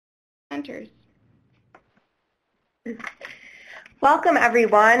Centers. Welcome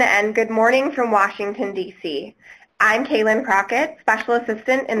everyone and good morning from Washington, D.C. I'm Kaylin Crockett, Special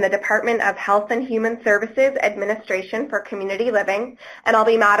Assistant in the Department of Health and Human Services Administration for Community Living, and I'll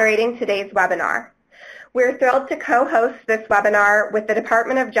be moderating today's webinar. We're thrilled to co-host this webinar with the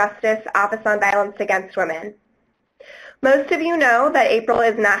Department of Justice Office on Violence Against Women. Most of you know that April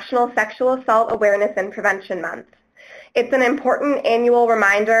is National Sexual Assault Awareness and Prevention Month. It's an important annual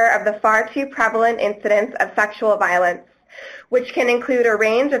reminder of the far too prevalent incidents of sexual violence, which can include a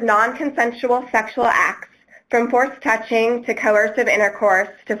range of non-consensual sexual acts, from forced touching to coercive intercourse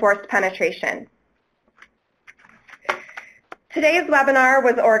to forced penetration. Today's webinar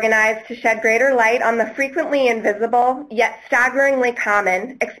was organized to shed greater light on the frequently invisible, yet staggeringly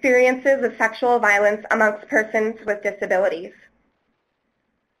common, experiences of sexual violence amongst persons with disabilities.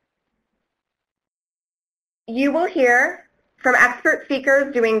 You will hear from expert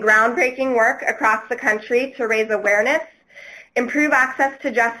speakers doing groundbreaking work across the country to raise awareness, improve access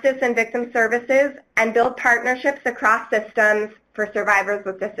to justice and victim services, and build partnerships across systems for survivors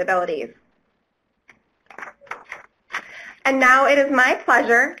with disabilities. And now it is my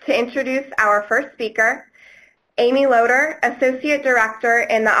pleasure to introduce our first speaker, Amy Loader, Associate Director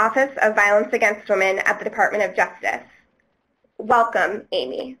in the Office of Violence Against Women at the Department of Justice. Welcome,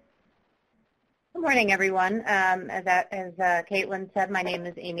 Amy. Good morning, everyone. As Caitlin said, my name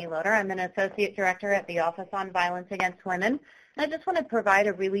is Amy Loader. I'm an Associate Director at the Office on Violence Against Women. And I just want to provide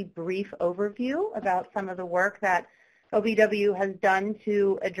a really brief overview about some of the work that OVW has done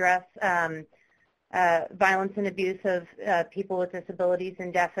to address violence and abuse of people with disabilities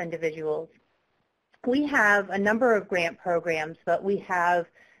and deaf individuals. We have a number of grant programs, but we have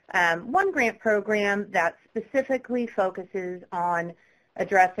one grant program that specifically focuses on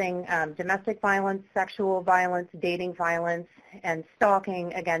addressing domestic violence, sexual violence, dating violence, and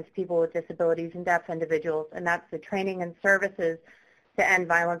stalking against people with disabilities and deaf individuals, and that's the Training and Services to End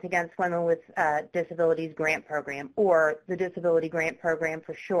Violence Against Women with Disabilities Grant Program, or the Disability Grant Program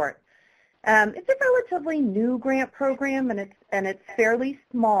for short. It's a relatively new grant program, and it's fairly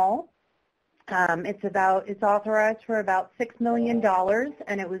small. It's authorized for about $6 million,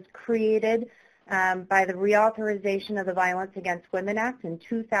 and it was created by the reauthorization of the Violence Against Women Act in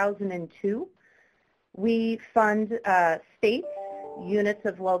 2002. We fund states, units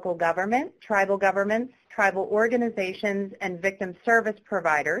of local government, tribal governments, tribal organizations, and victim service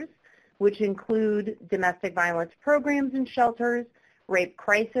providers, which include domestic violence programs and shelters, rape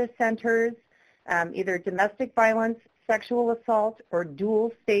crisis centers, either domestic violence, sexual assault, or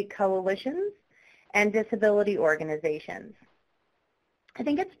dual state coalitions, and disability organizations. I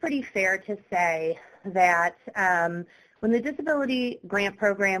think it's pretty fair to say that when the Disability Grant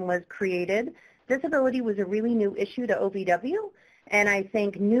Program was created, disability was a really new issue to OVW, and I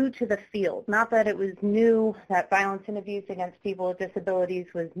think new to the field. Not that it was new, that violence and abuse against people with disabilities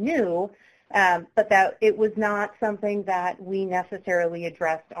was new, but that it was not something that we necessarily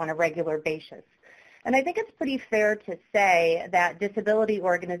addressed on a regular basis. And I think it's pretty fair to say that disability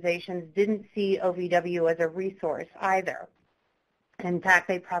organizations didn't see OVW as a resource either. In fact,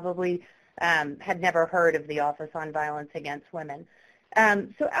 they probably had never heard of the Office on Violence Against Women.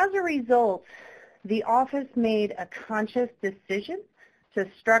 So as a result, the office made a conscious decision to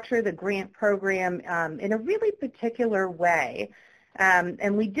structure the grant program in a really particular way.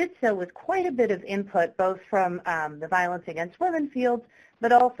 And we did so with quite a bit of input, both from the Violence Against Women field,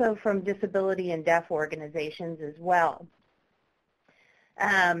 but also from disability and deaf organizations as well.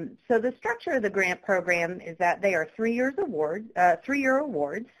 So the structure of the grant program is that they are 3-year awards.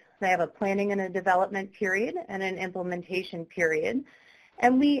 They have a planning and a development period and an implementation period.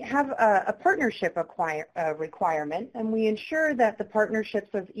 And we have a partnership requirement, and we ensure that the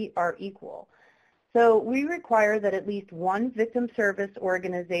partnerships are equal. So we require that at least one victim service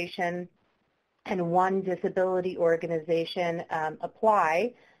organization and one disability organization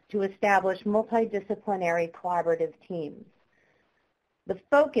apply to establish multidisciplinary collaborative teams. The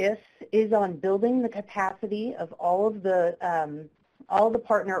focus is on building the capacity of all the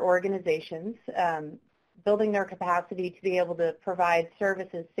partner organizations, building their capacity to be able to provide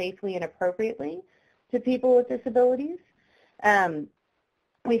services safely and appropriately to people with disabilities.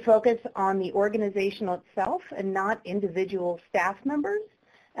 We focus on the organization itself and not individual staff members.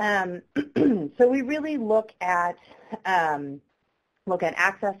 So we really look at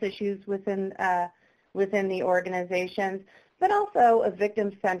access issues within the organizations, but also a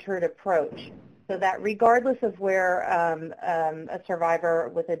victim-centered approach, so that regardless of where a survivor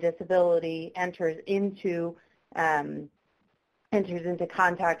with a disability enters into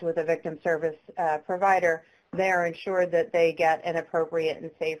contact with a victim service provider, they are ensured that they get an appropriate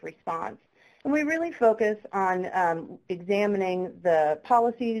and safe response. And we really focus on examining the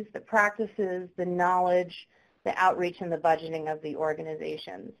policies, the practices, the knowledge, the outreach, and the budgeting of the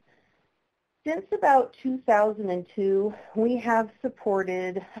organizations. Since about 2002, we have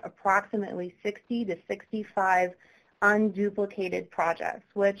supported approximately 60 to 65 unduplicated projects,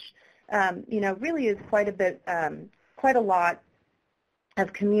 which really is quite a lot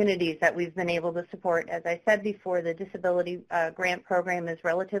of communities that we've been able to support. As I said before, the disability grant program is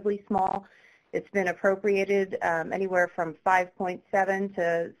relatively small. It's been appropriated anywhere from $5.7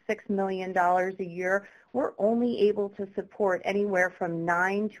 to $6 million a year. We're only able to support anywhere from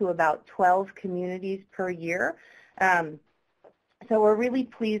 9 to about 12 communities per year. So we're really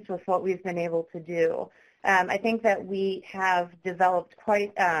pleased with what we've been able to do. I think that we have developed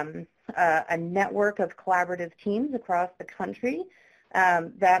quite a network of collaborative teams across the country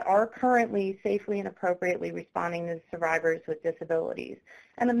that are currently safely and appropriately responding to survivors with disabilities.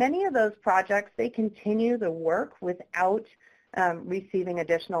 And many of those projects, they continue the work without receiving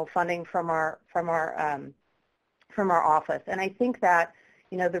additional funding from our office. And I think that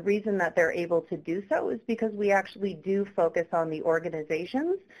the reason that they're able to do so is because we actually do focus on the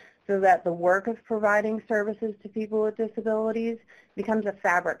organizations so that the work of providing services to people with disabilities becomes a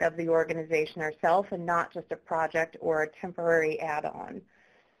fabric of the organization itself and not just a project or a temporary add-on.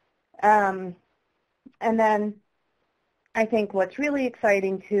 And then I think what's really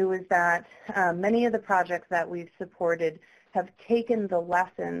exciting too is that many of the projects that we've supported have taken the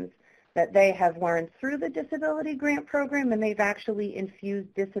lessons that they have learned through the disability grant program, and they've actually infused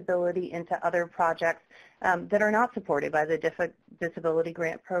disability into other projects that are not supported by the disability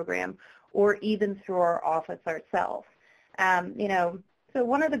grant program or even through our office ourselves. So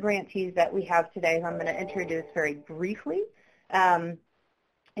one of the grantees that we have today, who I'm going to introduce very briefly,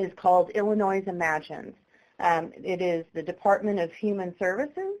 is called Illinois Imagines. It is the Department of Human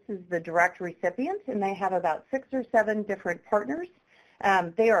Services is the direct recipient, and they have about 6 or 7 different partners.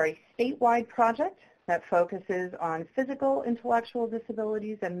 They are a statewide project that focuses on physical, intellectual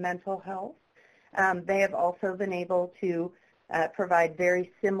disabilities, and mental health. They have also been able to provide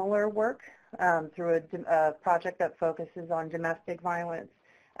very similar work through a project that focuses on domestic violence.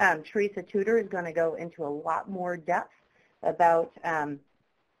 Teresa Tudor is going to go into a lot more depth about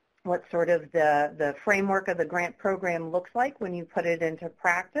what sort of the framework of the grant program looks like when you put it into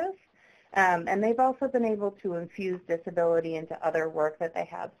practice. And they've also been able to infuse disability into other work that they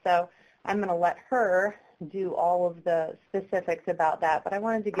have. So I'm going to let her do all of the specifics about that, but I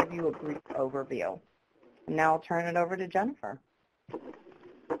wanted to give you a brief overview. And now I'll turn it over to Jennifer.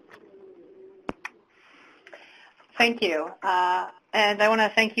 Thank you. And I want to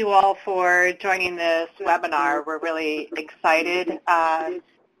thank you all for joining this webinar. We're really excited. I'm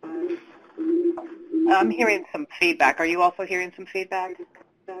hearing some feedback. Are you also hearing some feedback?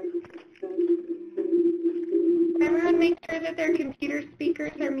 Everyone make sure that their computer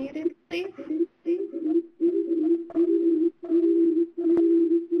speakers are muted, please.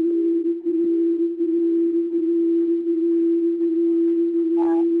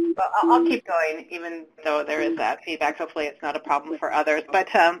 Well, I'll keep going, even though there is that feedback. Hopefully it's not a problem for others. But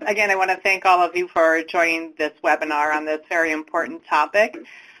again, I want to thank all of you for joining this webinar on this very important topic.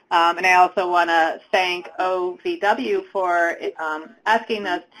 And I also want to thank OVW for asking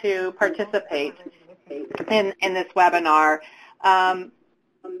us to participate in this webinar.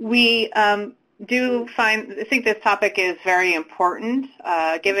 We I think this topic is very important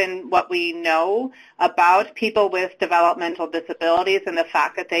given what we know about people with developmental disabilities and the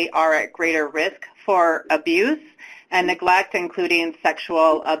fact that they are at greater risk for abuse and neglect, including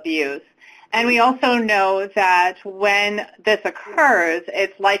sexual abuse. And we also know that when this occurs,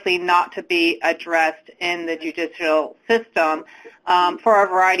 it's likely not to be addressed in the judicial system for a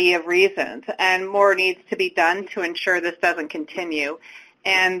variety of reasons. And more needs to be done to ensure this doesn't continue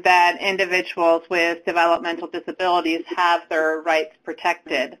and that individuals with developmental disabilities have their rights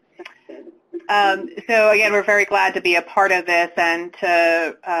protected. So again, we're very glad to be a part of this and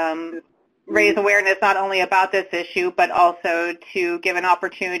to raise awareness not only about this issue, but also to give an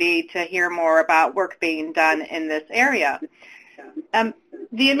opportunity to hear more about work being done in this area.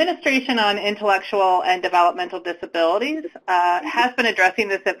 The Administration on Intellectual and Developmental Disabilities has been addressing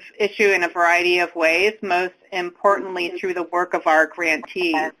this issue in a variety of ways, most importantly through the work of our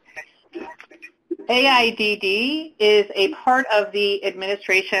grantees. AIDD is a part of the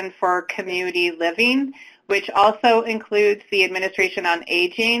Administration for Community Living, which also includes the Administration on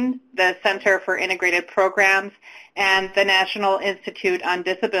Aging, the Center for Integrated Programs, and the National Institute on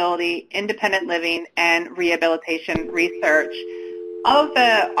Disability, Independent Living, and Rehabilitation Research. all of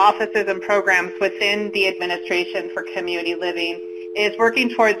the offices and programs within the Administration for Community Living is working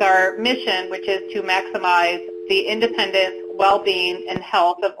towards our mission, which is to maximize the independence, well-being, and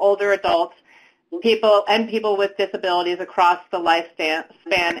health of older adults, people with disabilities across the lifespan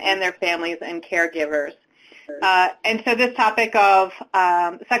and their families and caregivers. And so this topic of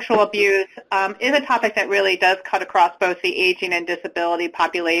sexual abuse is a topic that really does cut across both the aging and disability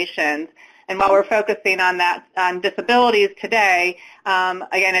populations. And while we're focusing on disabilities today,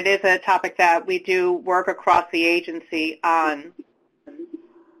 again, it is a topic that we do work across the agency on.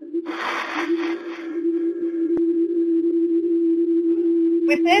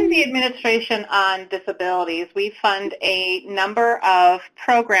 Within the Administration on Disabilities, we fund a number of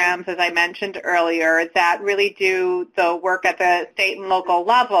programs, as I mentioned earlier, that really do the work at the state and local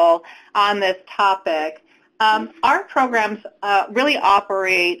level on this topic. Our programs really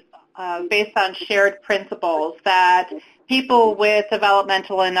operate based on shared principles that people with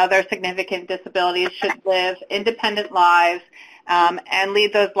developmental and other significant disabilities should live independent lives and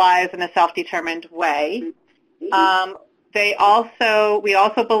lead those lives in a self-determined way. We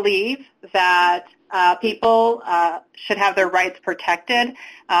also believe that people should have their rights protected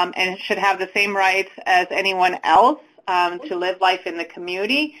and should have the same rights as anyone else to live life in the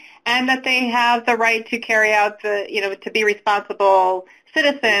community, and that they have the right to carry out to be responsible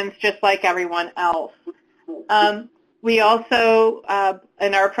citizens just like everyone else. We also,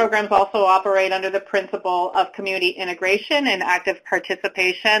 and our programs also operate under the principle of community integration and active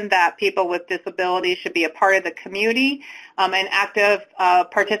participation, that people with disabilities should be a part of the community and active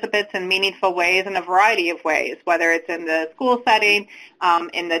participants in meaningful ways, in a variety of ways, whether it's in the school setting,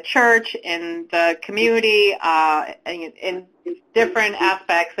 in the church, in the community, in different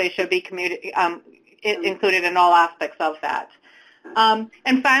aspects. They should be included in all aspects of that.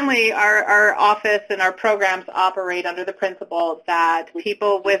 And finally, our office and our programs operate under the principle that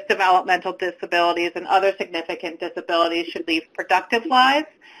people with developmental disabilities and other significant disabilities should lead productive lives,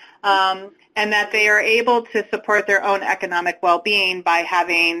 and that they are able to support their own economic well-being by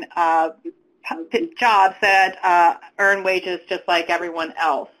having jobs that earn wages just like everyone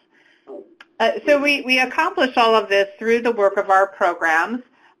else. So we accomplish all of this through the work of our programs.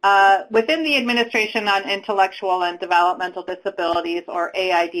 Within the Administration on Intellectual and Developmental Disabilities, or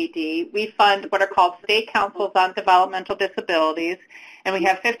AIDD, we fund what are called State Councils on Developmental Disabilities, and we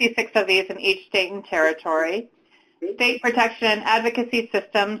have 56 of these in each state and territory. State Protection and Advocacy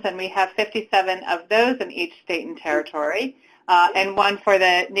Systems, and we have 57 of those in each state and territory, and one for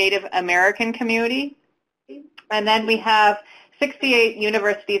the Native American community. And then we have 68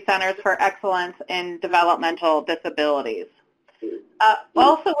 University Centers for Excellence in Developmental Disabilities.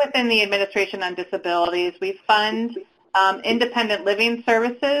 Also within the Administration on Disabilities, we fund independent living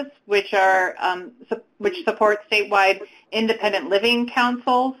services, which support statewide independent living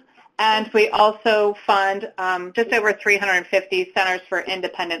councils, and we also fund just over 350 centers for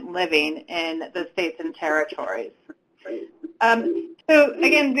independent living in the states and territories. So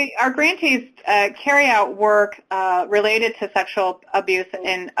again, our grantees carry out work related to sexual abuse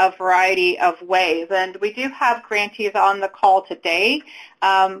in a variety of ways, and we do have grantees on the call today.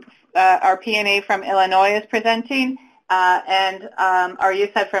 Our PNA from Illinois is presenting, and our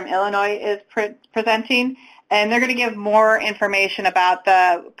USED from Illinois is presenting, and they're going to give more information about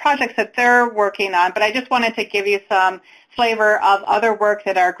the projects that they're working on, but I just wanted to give you some flavor of other work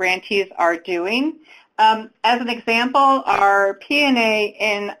that our grantees are doing. As an example, our PNA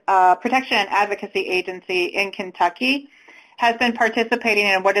in Protection and Advocacy Agency in Kentucky has been participating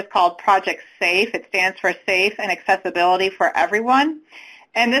in what is called Project SAFE. It stands for Safe and Accessibility for Everyone.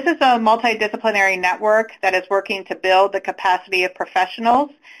 And this is a multidisciplinary network that is working to build the capacity of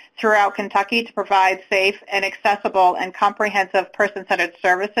professionals throughout Kentucky to provide safe and accessible and comprehensive person-centered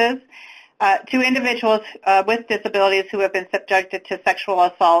services to individuals with disabilities who have been subjected to sexual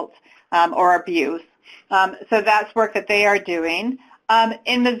assault or abuse. So that's work that they are doing.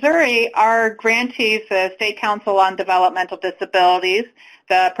 In Missouri, our grantees, the State Council on Developmental Disabilities,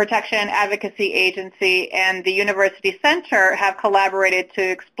 the Protection and Advocacy Agency, and the University Center have collaborated to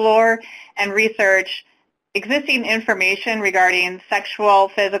explore and research existing information regarding sexual,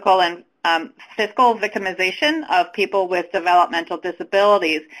 physical, and physical victimization of people with developmental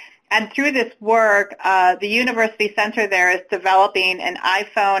disabilities. And through this work, the University Center there is developing an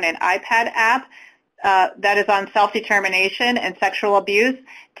iPhone and iPad app that is on self-determination and sexual abuse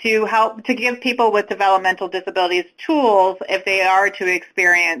to help to give people with developmental disabilities tools if they are to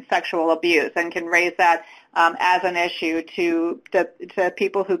experience sexual abuse, and can raise that as an issue to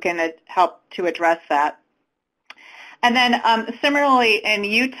people who can help to address that. And then similarly in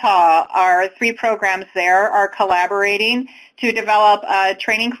Utah, our 3 programs there are collaborating to develop a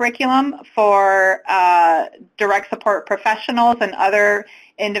training curriculum for direct support professionals and other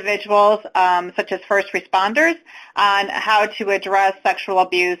individuals, such as first responders, on how to address sexual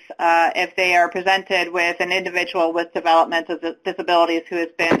abuse if they are presented with an individual with developmental disabilities who has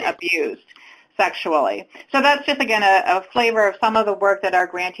been abused sexually. So that's just, again, a flavor of some of the work that our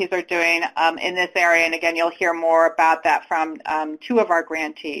grantees are doing in this area. And again, you'll hear more about that from 2 of our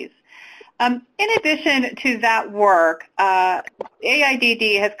grantees. In addition to that work,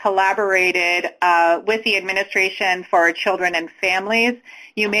 AIDD has collaborated with the Administration for Children and Families.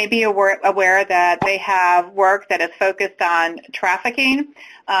 You may be aware that they have work that is focused on trafficking,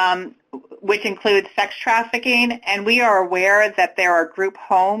 which includes sex trafficking, and we are aware that there are group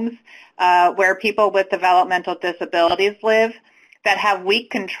homes where people with developmental disabilities live that have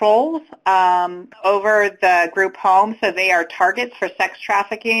weak controls over the group home, so they are targets for sex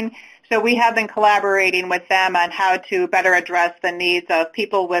trafficking. So we have been collaborating with them on how to better address the needs of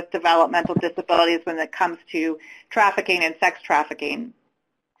people with developmental disabilities when it comes to trafficking and sex trafficking.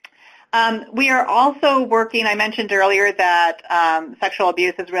 We are also working, I mentioned earlier that sexual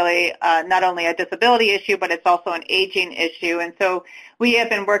abuse is really not only a disability issue, but it's also an aging issue. And so we have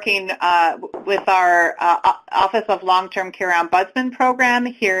been working with our Office of Long-Term Care Ombudsman program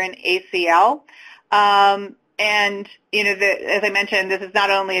here in ACL. And, you know, as I mentioned, this is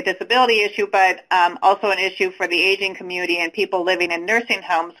not only a disability issue, but also an issue for the aging community and people living in nursing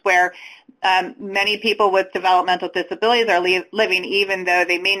homes where many people with developmental disabilities are living even though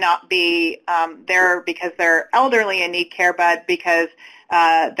they may not be there because they're elderly and need care, but because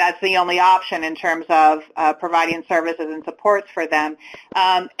that's the only option in terms of providing services and supports for them.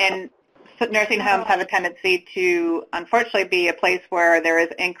 And nursing homes have a tendency to, unfortunately, be a place where there is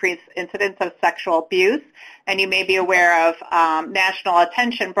increased incidence of sexual abuse, and you may be aware of national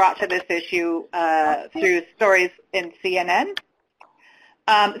attention brought to this issue through stories in CNN.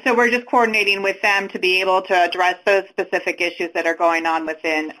 So we're just coordinating with them to be able to address those specific issues that are going on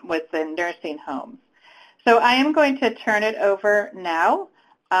within nursing homes. So I am going to turn it over now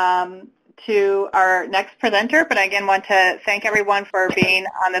to our next presenter, but I again want to thank everyone for being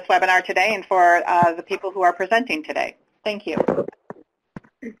on this webinar today and for the people who are presenting today. Thank you.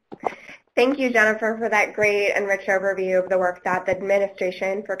 Thank you, Jennifer, for that great and rich overview of the work that the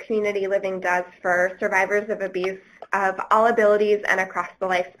Administration for Community Living does for survivors of abuse of all abilities and across the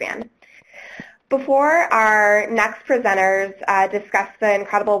lifespan. Before our next presenters discuss the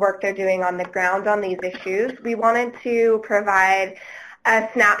incredible work they're doing on the ground on these issues, we wanted to provide a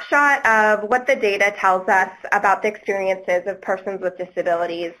snapshot of what the data tells us about the experiences of persons with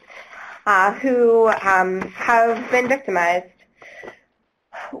disabilities who have been victimized.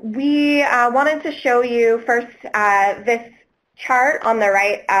 We wanted to show you first this chart on the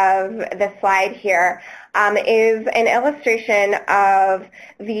right of the slide here is an illustration of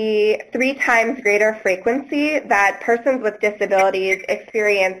the 3 times greater frequency that persons with disabilities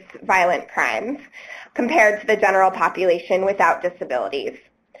experience violent crimes compared to the general population without disabilities.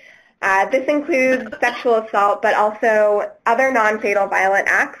 This includes sexual assault, but also other non-fatal violent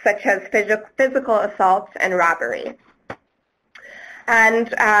acts such as physical assaults and robbery.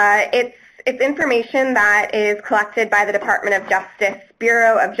 And it's information that is collected by the Department of Justice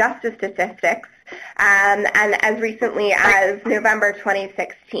Bureau of Justice Statistics and as recently as November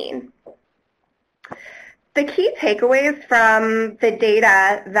 2016. The key takeaways from the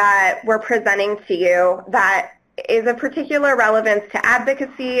data that we're presenting to you that is of particular relevance to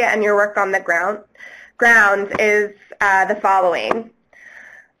advocacy and your work on the ground is the following.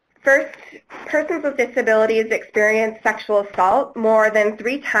 First, persons with disabilities experience sexual assault more than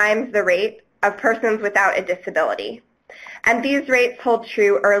 3 times the rate of persons without a disability. And these rates hold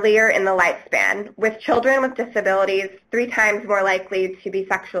true earlier in the lifespan, with children with disabilities 3 times more likely to be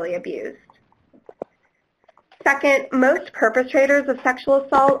sexually abused. Second, most perpetrators of sexual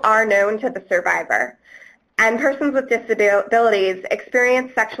assault are known to the survivor, and persons with disabilities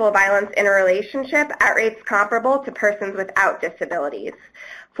experience sexual violence in a relationship at rates comparable to persons without disabilities,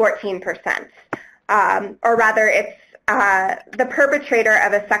 14%. Or rather, it's the perpetrator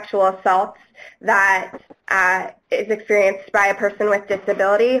of a sexual assault that is experienced by a person with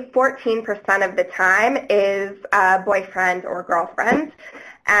disability, 14% of the time is a boyfriend or girlfriend.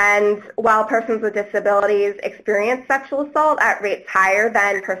 And while persons with disabilities experience sexual assault at rates higher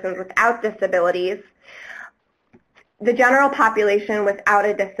than persons without disabilities, the general population without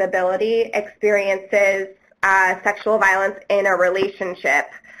a disability experiences sexual violence in a relationship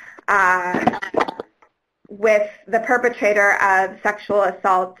with the perpetrator of sexual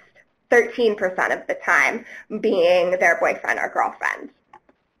assaults 13% of the time being their boyfriend or girlfriend.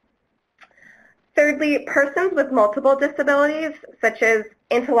 Thirdly, persons with multiple disabilities, such as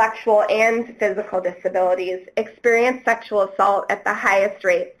intellectual and physical disabilities, experience sexual assault at the highest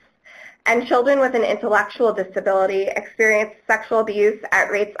rates, and children with an intellectual disability experience sexual abuse at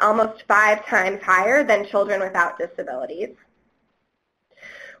rates almost 5 times higher than children without disabilities.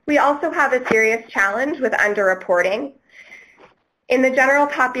 We also have a serious challenge with underreporting. In the general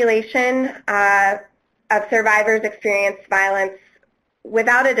population of survivors experiencing violence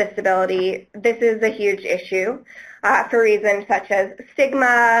without a disability, this is a huge issue for reasons such as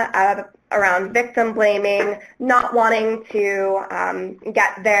stigma around victim blaming, not wanting to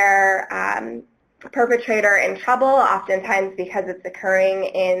get their perpetrator in trouble, oftentimes because it's occurring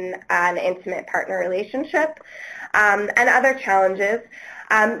in an intimate partner relationship, and other challenges.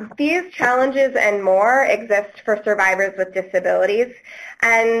 These challenges and more exist for survivors with disabilities,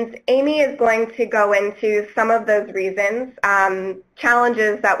 and Amy is going to go into some of those reasons,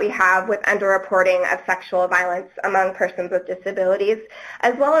 challenges that we have with underreporting of sexual violence among persons with disabilities,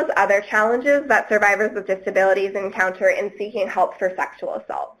 as well as other challenges that survivors with disabilities encounter in seeking help for sexual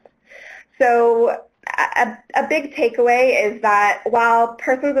assault. So a big takeaway is that while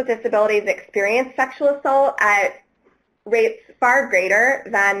persons with disabilities experience sexual assault at rates far greater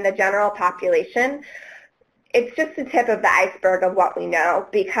than the general population, it's just the tip of the iceberg of what we know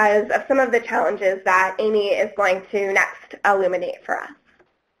because of some of the challenges that Amy is going to next illuminate for us.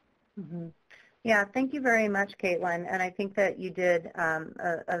 Mm-hmm. Yeah, thank you very much, Caitlin. And I think that you did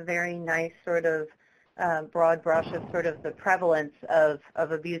a very nice sort of broad brush of sort of the prevalence of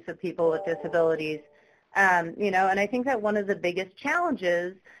abuse of people with disabilities. And I think that one of the biggest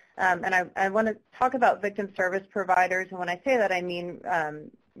challenges, and I want to talk about victim service providers, and when I say that I mean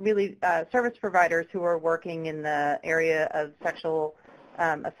really service providers who are working in the area of sexual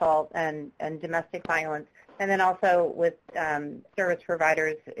assault and domestic violence, and then also with service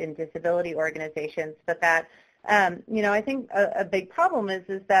providers in disability organizations. But that, I think a big problem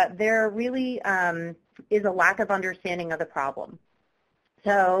is that there really is a lack of understanding of the problem.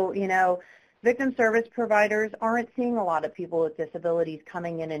 So, victim service providers aren't seeing a lot of people with disabilities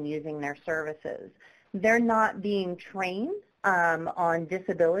coming in and using their services. They're not being trained on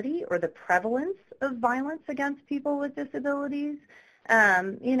disability or the prevalence of violence against people with disabilities.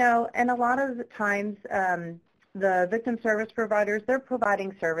 And a lot of the times the victim service providers, they're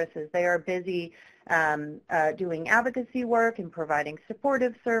providing services. They are busy doing advocacy work and providing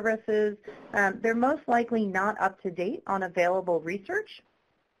supportive services. They're most likely not up to date on available research.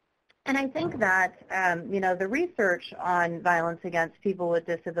 And I think that, the research on violence against people with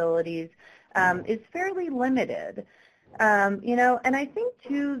disabilities is fairly limited. And I think,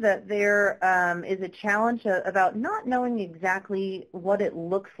 too, that there is a challenge about not knowing exactly what it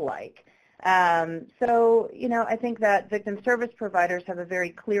looks like. So, I think that victim service providers have a very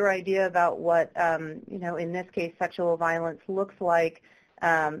clear idea about what, in this case, sexual violence looks like,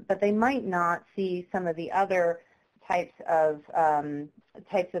 but they might not see some of the other types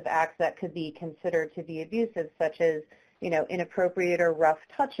of acts that could be considered to be abusive, such as, inappropriate or rough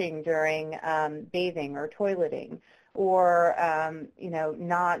touching during bathing or toileting, or,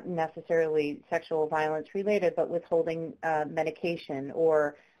 not necessarily sexual violence related, but withholding medication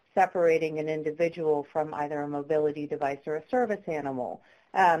or separating an individual from either a mobility device or a service animal.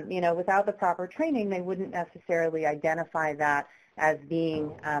 Without the proper training, they wouldn't necessarily identify that as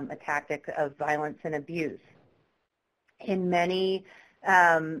being a tactic of violence and abuse. In many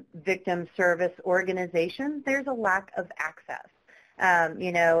victim service organizations, there's a lack of access.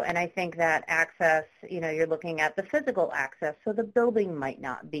 And I think that access, you're looking at the physical access, so the building might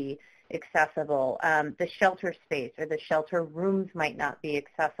not be accessible. The shelter space or the shelter rooms might not be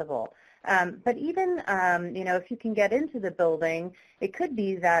accessible. But even, if you can get into the building, it could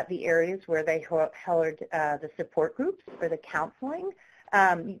be that the areas where they held the support groups or the counseling,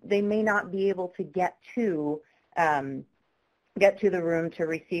 they may not be able to get to the room to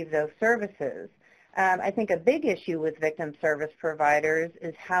receive those services. I think a big issue with victim service providers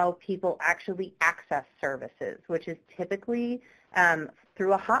is how people actually access services, which is typically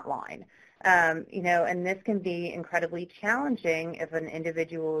through a hotline. And this can be incredibly challenging if an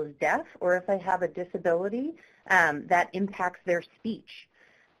individual is deaf or if they have a disability that impacts their speech.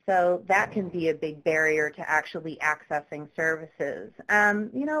 So that can be a big barrier to actually accessing services.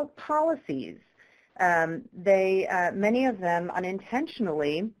 Policies. Many of them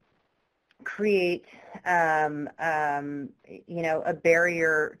unintentionally create, a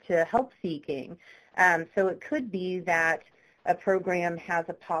barrier to help seeking. So it could be that a program has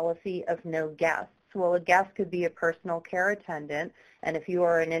a policy of no guests, Well, a guest could be a personal care attendant, and if you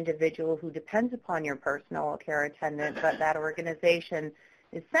are an individual who depends upon your personal care attendant, but that organization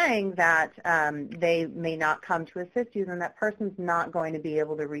is saying that they may not come to assist you, then that person's not going to be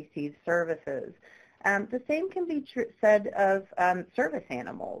able to receive services. The same can be said of service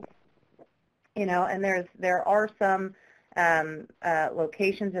animals. And there are some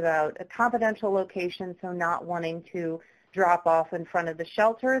locations about a confidential location, so not wanting to drop off in front of the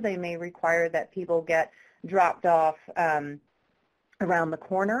shelter. They may require that people get dropped off around the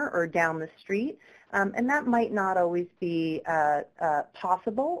corner or down the street, and that might not always be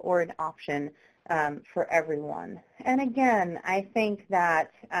possible or an option for everyone. And again, I think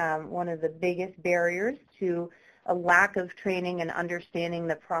that one of the biggest barriers to a lack of training and understanding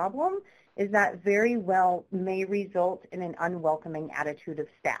the problem is that very well may result in an unwelcoming attitude of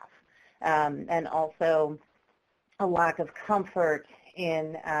staff, and also a lack of comfort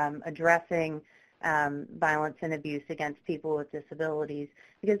in addressing violence and abuse against people with disabilities,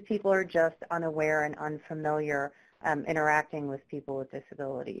 because people are just unaware and unfamiliar interacting with people with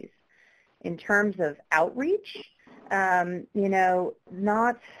disabilities. In terms of outreach, not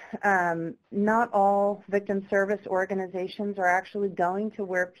all victim service organizations are actually going to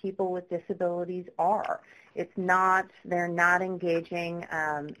where people with disabilities are. They're not engaging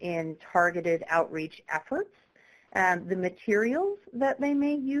in targeted outreach efforts. The materials that they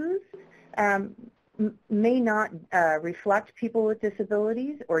may use may not reflect people with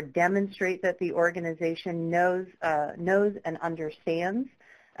disabilities or demonstrate that the organization knows and understands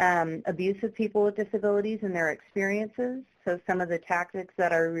abuse of people with disabilities and their experiences. So some of the tactics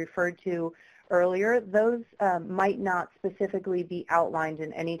that I referred to earlier, those might not specifically be outlined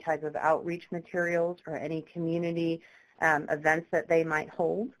in any type of outreach materials or any community events that they might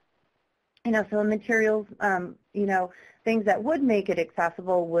hold. So materials, things that would make it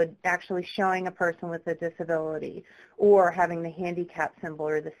accessible would actually showing a person with a disability, or having the handicap symbol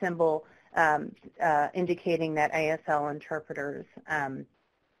or the symbol indicating that ASL interpreters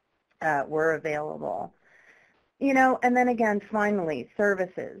were available. And then again, finally,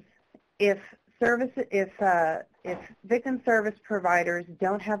 services. If victim service providers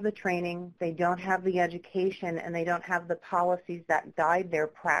don't have the training, they don't have the education, and they don't have the policies that guide their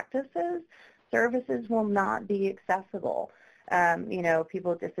practices, services will not be accessible.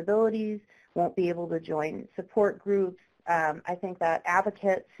 People with disabilities won't be able to join support groups. I think that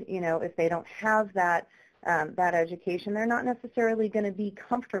advocates, if they don't have that education, they're not necessarily going to be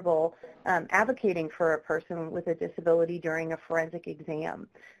comfortable advocating for a person with a disability during a forensic exam.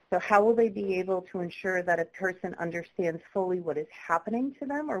 So how will they be able to ensure that a person understands fully what is happening to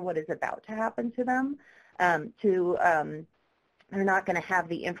them or what is about to happen to them? They're not going to have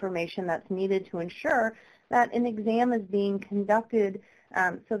the information that's needed to ensure that an exam is being conducted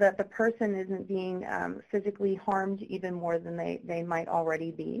so that the person isn't being physically harmed even more than they might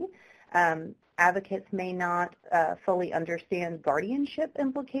already be. Advocates may not fully understand guardianship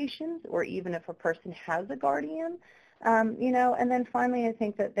implications, or even if a person has a guardian. And then finally, I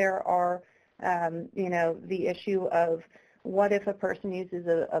think that there are, the issue of what if a person uses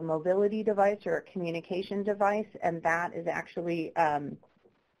a mobility device or a communication device, and that is actually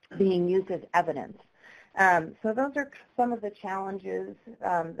being used as evidence. So those are some of the challenges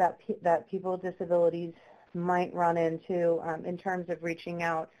that people with disabilities might run into in terms of reaching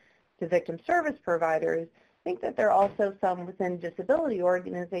out to victim service providers. I think that there are also some within disability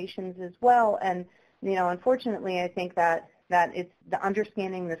organizations as well, and unfortunately, I think that it's the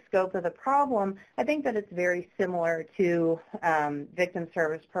understanding the scope of the problem. I think that it's very similar to victim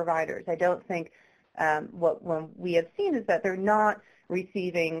service providers. I don't think what we have seen is that they're not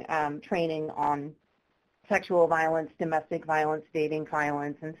receiving training on sexual violence, domestic violence, dating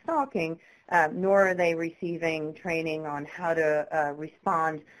violence, and stalking, nor are they receiving training on how to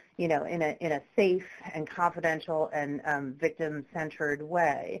respond, in a safe and confidential and victim-centered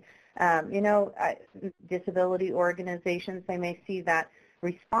way. Disability organizations, they may see that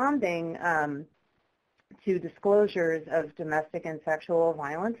responding to disclosures of domestic and sexual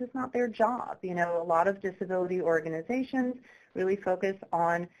violence is not their job. A lot of disability organizations really focus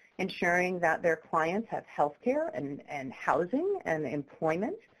on ensuring that their clients have health care and housing and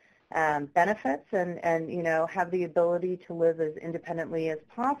employment benefits and have the ability to live as independently as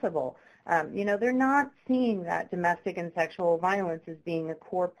possible. They're not seeing that domestic and sexual violence as being a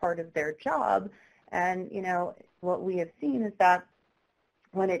core part of their job. And, what we have seen is that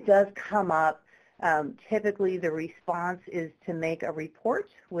when it does come up, typically the response is to make a report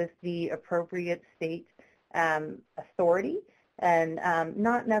with the appropriate state authority and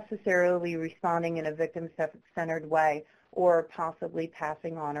not necessarily responding in a victim-centered way or possibly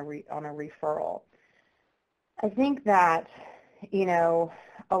passing on a referral. I think that, you know,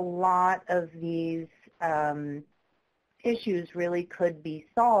 a lot of these issues really could be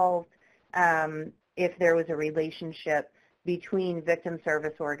solved if there was a relationship between victim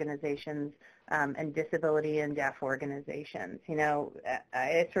service organizations and disability and deaf organizations. You know,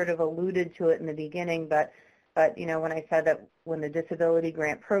 I sort of alluded to it in the beginning, but you know, when I said that when the Disability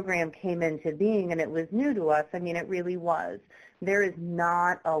Grant Program came into being and it was new to us, I mean, it really was. There is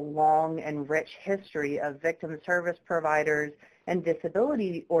not a long and rich history of victim service providers and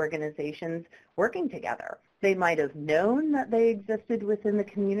disability organizations working together. They might have known that they existed within the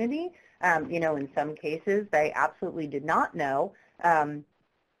community. You know, in some cases, they absolutely did not know.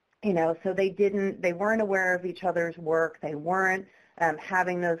 You know, so they weren't aware of each other's work. They weren't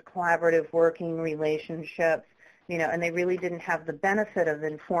having those collaborative working relationships, you know, and they really didn't have the benefit of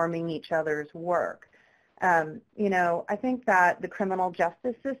informing each other's work. You know, I think that the criminal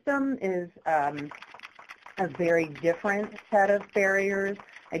justice system is a very different set of barriers.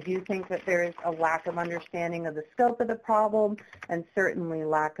 I do think that there is a lack of understanding of the scope of the problem and certainly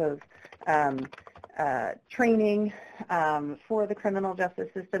lack of training for the criminal justice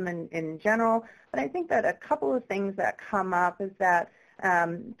system in general. But I think that a couple of things that come up is that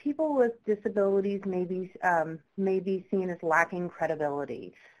people with disabilities may be seen as lacking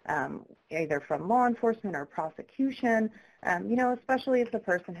credibility, either from law enforcement or prosecution, you know, especially if the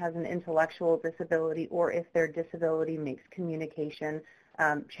person has an intellectual disability or if their disability makes communication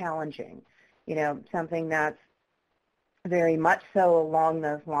challenging. You know, something that's very much so along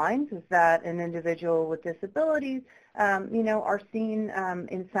those lines is that an individual with disabilities, you know, are seen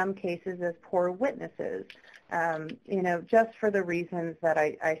in some cases as poor witnesses, you know, just for the reasons that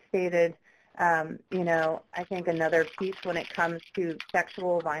I stated. You know, I think another piece when it comes to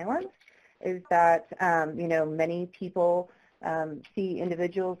sexual violence is that, you know, many people see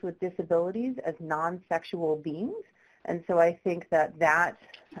individuals with disabilities as non-sexual beings. And so I think that that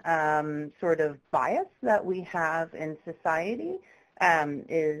sort of bias that we have in society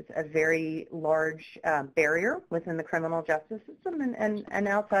is a very large barrier within the criminal justice system and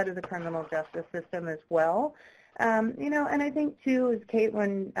outside of the criminal justice system as well. You know, and I think, too, as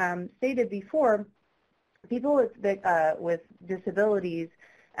Caitlin stated before, people with disabilities,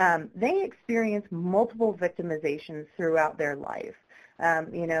 they experience multiple victimizations throughout their life.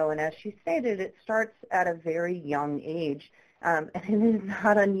 You know, and as she stated, it starts at a very young age. And it is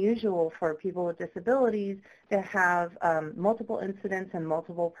not unusual for people with disabilities to have multiple incidents and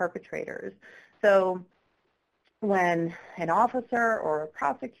multiple perpetrators. So when an officer or a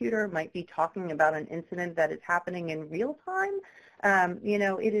prosecutor might be talking about an incident that is happening in real time, you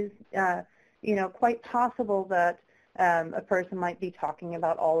know, it is, you know, quite possible that a person might be talking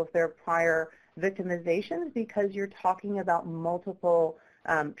about all of their prior victimizations because you're talking about multiple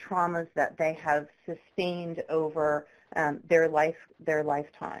traumas that they have sustained over their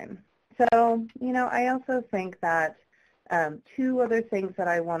lifetime. So, you know, I also think that two other things that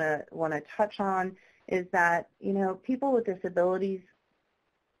I want to touch on is that, you know, people with disabilities,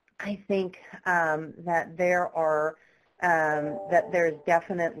 I think that there's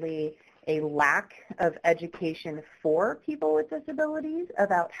definitely a lack of education for people with disabilities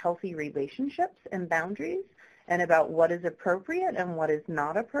about healthy relationships and boundaries and about what is appropriate and what is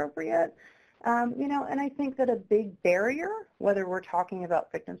not appropriate. You know, and I think that a big barrier, whether we're talking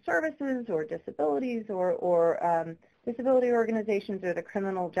about victim services or disabilities or disability organizations or the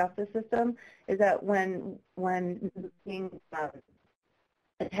criminal justice system, is that when being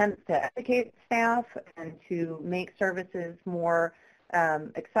attempts to educate staff and to make services more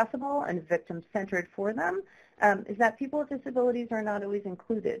accessible and victim-centered for them, is that people with disabilities are not always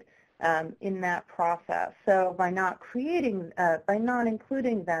included in that process. So by not including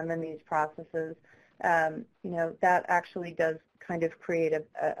them in these processes, you know, that actually does kind of create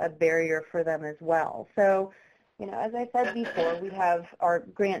a barrier for them as well. So, you know, as I said before, we have our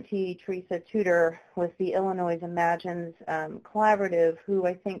grantee, Teresa Tudor, with the Illinois Imagines Collaborative, who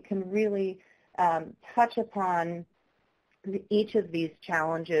I think can really touch upon each of these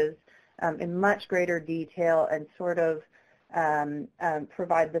challenges in much greater detail and sort of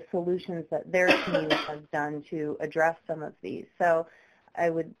provide the solutions that their team has done to address some of these. So I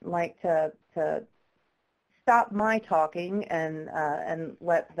would like to stop my talking and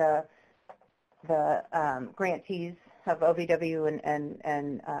let the grantees of OVW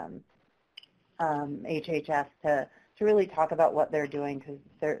and HHS to really talk about what they're doing, because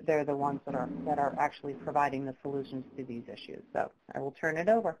they're the ones that are actually providing the solutions to these issues. So I will turn it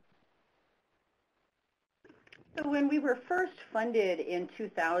over. So when we were first funded in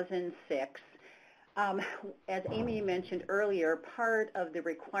 2006, As Amy mentioned earlier, part of the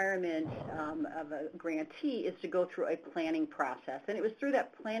requirement of a grantee is to go through a planning process. And it was through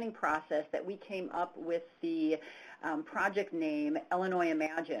that planning process that we came up with the project name Illinois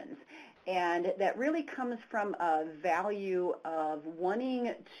Imagines. And that really comes from a value of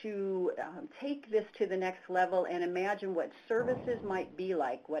wanting to take this to the next level and imagine what services might be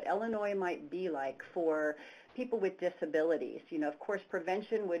like, what Illinois might be like for people with disabilities. You know, of course,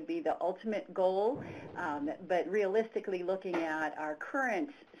 prevention would be the ultimate goal, but realistically looking at our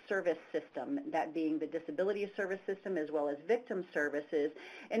current service system, that being the disability service system as well as victim services,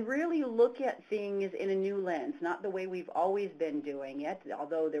 and really look at things in a new lens, not the way we've always been doing it,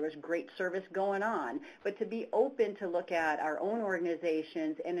 although there was great service going on, but to be open to look at our own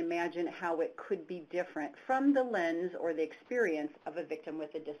organizations and imagine how it could be different from the lens or the experience of a victim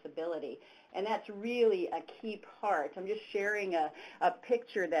with a disability. And that's really a key part. I'm just sharing a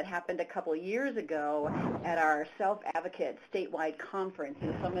picture that happened a couple of years ago at our Self-Advocate statewide conference,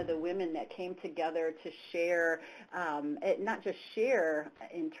 and some of the women that came together to share, not just share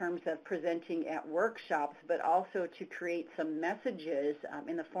in terms of presenting at workshops, but also to create some messages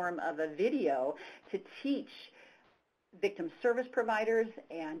in the form of a video to teach victim service providers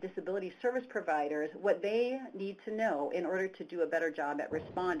and disability service providers what they need to know in order to do a better job at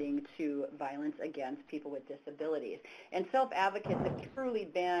responding to violence against people with disabilities. And self-advocates have truly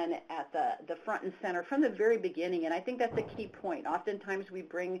been at the front and center from the very beginning, and I think that's a key point. Oftentimes we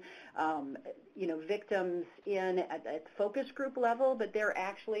bring victims in at focus group level, but they're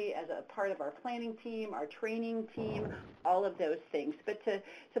actually as a part of our planning team, our training team, all of those things. But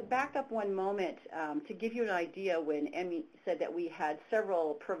to back up one moment, to give you an idea, when Emmy said that we had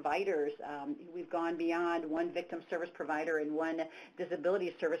several providers, we've gone beyond one victim service provider and one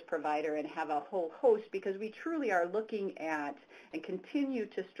disability service provider and have a whole host, because we truly are looking at and continue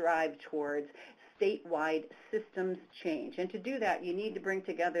to strive towards statewide systems change. And to do that, you need to bring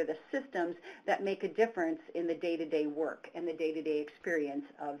together the systems that make a difference in the day-to-day work and the day-to-day experience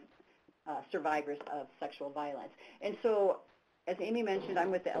of survivors of sexual violence. And so, as Amy mentioned, I'm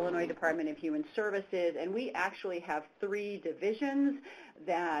with the Illinois Department of Human Services, and we actually have 3 divisions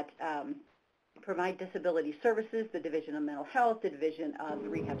that provide disability services: the Division of Mental Health, the Division of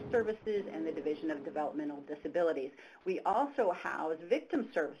Rehab Services, and the Division of Developmental Disabilities. We also house victim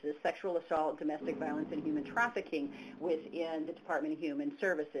services, sexual assault, domestic violence, and human trafficking within the Department of Human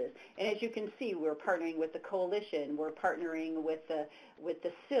Services. And as you can see, we're partnering with the Coalition. We're partnering with the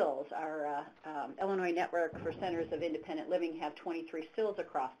CILs. Our Illinois Network for Centers of Independent Living have 23 CILs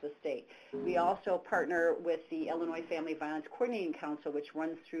across the state. We also partner with the Illinois Family Violence Coordinating Council, which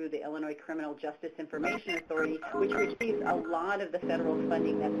runs through the Illinois Criminal Justice Information Authority, which receives a lot of the federal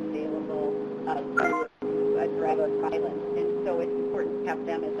funding that's available to address violence. And so it's important to have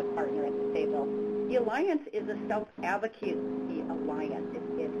them as a partner at the table. The Alliance is a self-advocacy alliance.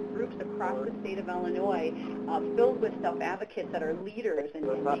 It's groups across the state of Illinois filled with self-advocates that are leaders and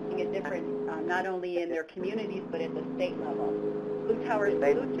making a difference not only in their communities but at the state level. Blue Tower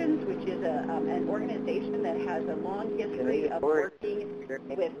Solutions, which is an organization that has a long history of working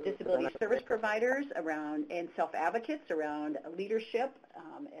with disability service providers around and self-advocates around leadership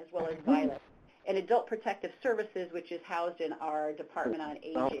as well as violence. And Adult Protective Services, which is housed in our Department on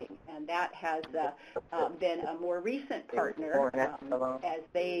Aging. And that has been a more recent partner as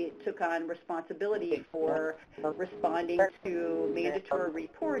they took on responsibility for responding to mandatory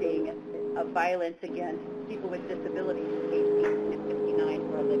reporting of violence against people with disabilities age 18 to 59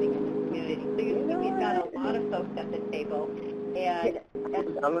 who are living in the community. So you see, we've got a lot of folks at the table. And as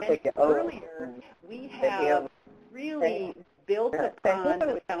mentioned earlier, we have really built upon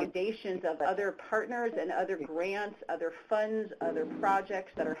the foundations of other partners and other grants, other funds, other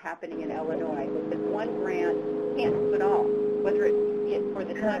projects that are happening in Illinois. Because one grant can't do it all, whether it be for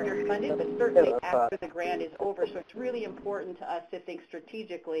the time you're funded, but certainly after the grant is over. So it's really important to us to think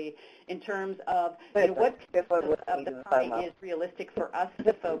strategically in terms of what piece of the pie is realistic for us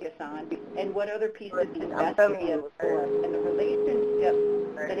to focus on and what other pieces can best be absorbed. And the relationships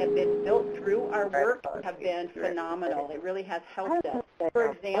that have been built through our work have been phenomenal. It really has helped us.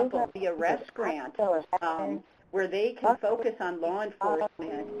 For example, the ARREST grant, where they can focus on law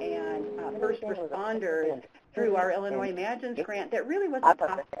enforcement and first responders through our Illinois Imagines grant, that really wasn't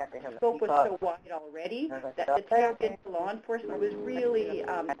possible. The scope was so wide already that to tap into law enforcement was really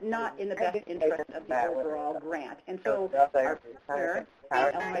not in the best interest of the overall grant. And so our partner,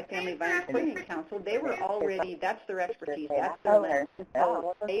 the Illinois Family Violence Coordinating Council, they were already, that's their expertise, that's their lens.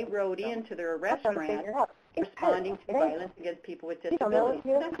 So they wrote into their ARREST grant responding to violence against people with disabilities.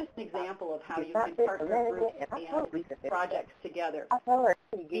 So that's just an example of how you can partner groups and projects together.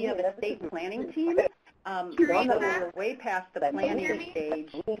 The state planning team, although we're way past the planning stage,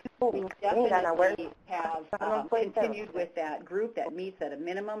 we definitely have continued with that group that meets at a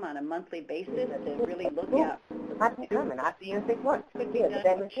minimum on a monthly basis to really look at I'll see you in 6 months. could be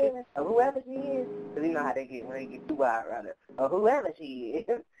done. Or whoever she is, because you know how they get when they get too wild around her. Or whoever she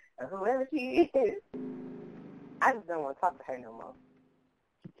is. Or whoever she is. I just don't want to talk to her no more.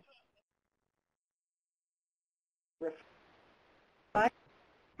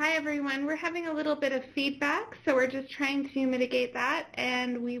 Hi everyone, we're having a little bit of feedback, so we're just trying to mitigate that,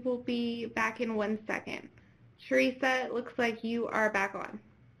 and we will be back in 1 second. Teresa, it looks like you are back on.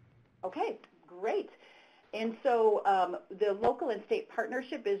 Okay, great. And so the local and state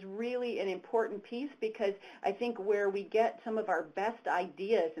partnership is really an important piece because I think where we get some of our best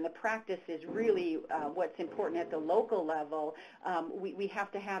ideas and the practice is really what's important at the local level. We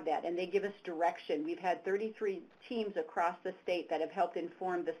have to have that, and they give us direction. We've had 33 teams across the state that have helped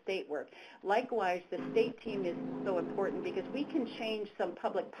inform the state work. Likewise, the state team is so important because we can change some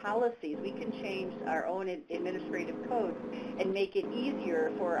public policies. We can change our own administrative codes and make it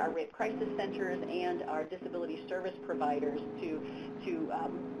easier for our rape crisis centers and our disability service providers to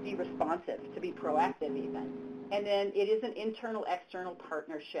be responsive, to be proactive even. And then it is an internal-external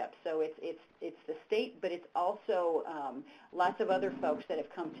partnership. So it's the state, but it's also lots of other folks that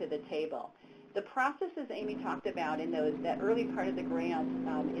have come to the table. The processes Amy talked about in that early part of the grant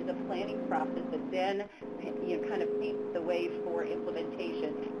is a planning process that then kind of paints the way for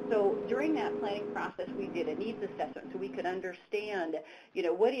implementation. So during that planning process, we did a needs assessment so we could understand,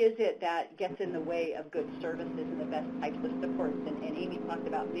 what is it that gets in the way of good services and the best types of supports. And Amy talked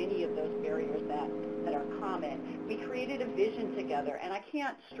about many of those barriers that are common. We created a vision together, and I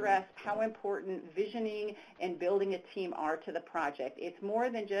can't stress how important visioning and building a team are to the project. It's more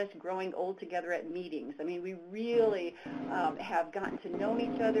than just growing old together at meetings. I mean, we really have gotten to know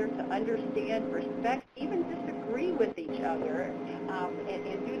each other, to understand, respect, even disagree with each other,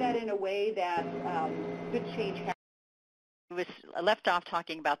 and do that in a way that good change happens. Was left off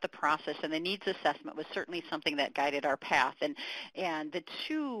talking about the process, and the needs assessment was certainly something that guided our path. And the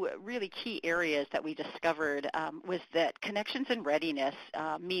two really key areas that we discovered was that connections and readiness,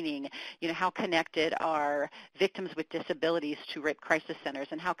 meaning how connected are victims with disabilities to rape crisis centers,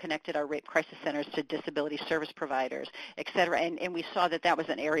 and how connected are rape crisis centers to disability service providers, et cetera. And we saw that was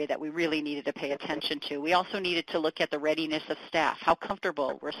an area that we really needed to pay attention to. We also needed to look at the readiness of staff. How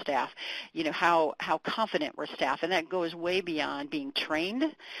comfortable were staff? How confident were staff? And that goes way beyond being trained,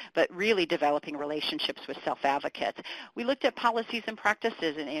 but really developing relationships with self-advocates. We looked at policies and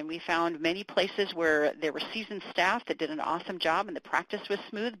practices, and we found many places where there were seasoned staff that did an awesome job and the practice was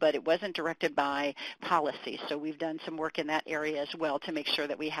smooth, but it wasn't directed by policy. So we've done some work in that area as well to make sure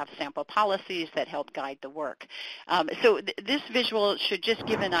that we have sample policies that help guide the work. So this visual should just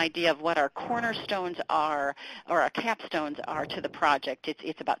give an idea of what our cornerstones are, or our capstones are to the project.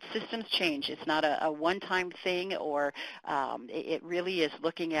 It's about systems change. It's not a one-time thing, or it really is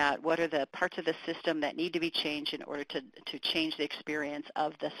looking at what are the parts of the system that need to be changed in order to change the experience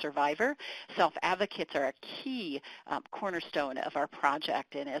of the survivor. Self-advocates are a key cornerstone of our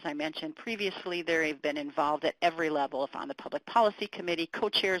project, and as I mentioned previously, they've been involved at every level, on the Public Policy Committee,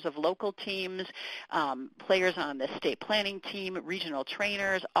 co-chairs of local teams, players on the state planning team, regional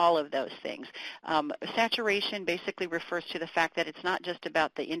trainers, all of those things. Saturation basically refers to the fact that it's not just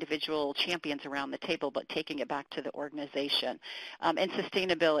about the individual champions around the table, but taking it back to the organization. And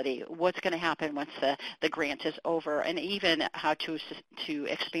sustainability, what's going to happen once the grant is over, and even how to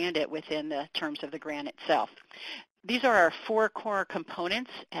expand it within the terms of the grant itself. These are our 4 core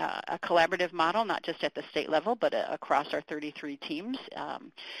components, a collaborative model, not just at the state level, but across our 33 teams.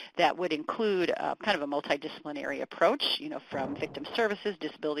 That would include kind of a multidisciplinary approach, from victim services,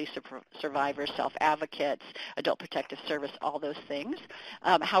 disability survivors, self-advocates, adult protective service, all those things.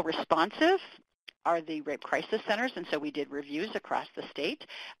 How responsive are the rape crisis centers, and so we did reviews across the state.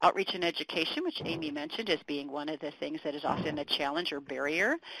 Outreach and education, which Amy mentioned as being one of the things that is often a challenge or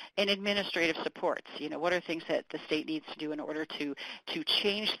barrier, and administrative supports. What are things that the state needs to do in order to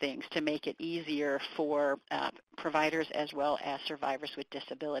change things to make it easier for providers as well as survivors with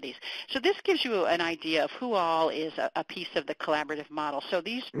disabilities. So this gives you an idea of who all is a piece of the collaborative model. So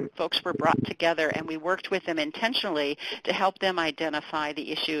these folks were brought together, and we worked with them intentionally to help them identify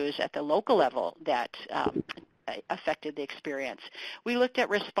the issues at the local level that affected the experience. We looked at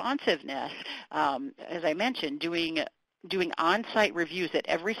responsiveness, as I mentioned, doing doing on-site reviews at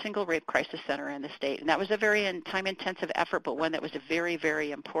every single rape crisis center in the state. And that was a very time-intensive effort, but one that was very,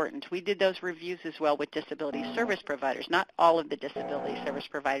 very important. We did those reviews as well with disability service providers, not all of the disability service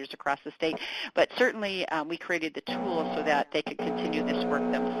providers across the state, but certainly we created the tools so that they could continue this work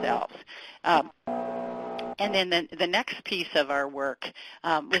themselves. And then the next piece of our work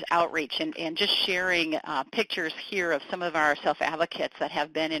was outreach and just sharing pictures here of some of our self-advocates that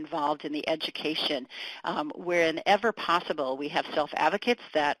have been involved in the education. Whenever possible, we have self-advocates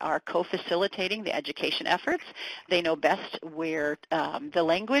that are co-facilitating the education efforts. They know best where the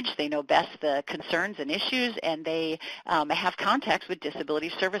language, they know best the concerns and issues, and they have contacts with disability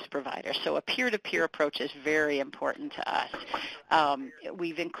service providers. So a peer-to-peer approach is very important to us.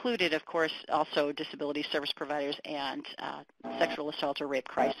 We've included, of course, also disability service providers and sexual assault or rape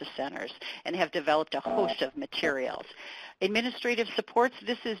crisis centers, and have developed a host of materials. Administrative supports,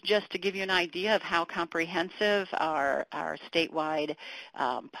 this is just to give you an idea of how comprehensive our statewide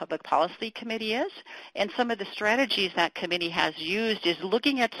public policy committee is. And some of the strategies that committee has used is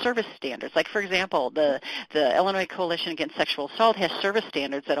looking at service standards. Like, for example, the Illinois Coalition Against Sexual Assault has service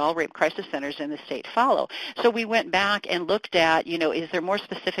standards that all rape crisis centers in the state follow. So we went back and looked at, is there more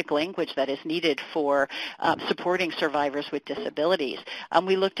specific language that is needed for supporting survivors with disabilities?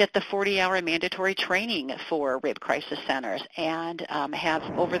 We looked at the 40-hour mandatory training for rape crisis centers, and have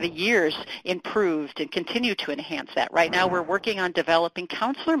over the years improved and continue to enhance that. Right now we're working on developing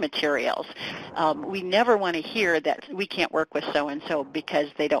counselor materials. We never want to hear that we can't work with so-and-so because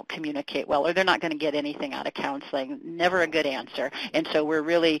they don't communicate well or they're not going to get anything out of counseling. Never a good answer. And so we're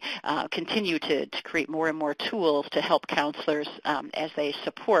really continue to create more and more tools to help counselors as they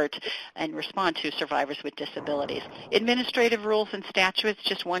support and respond to survivors with disabilities. Administrative rules and statutes,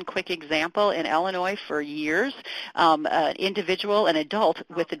 just one quick example. In Illinois for years, an individual, an adult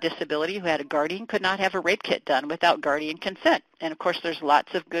with a disability who had a guardian could not have a rape kit done without guardian consent. And, of course, there's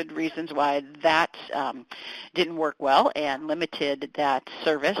lots of good reasons why that didn't work well and limited that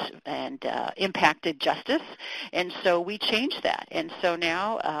service and impacted justice. And so we changed that. And so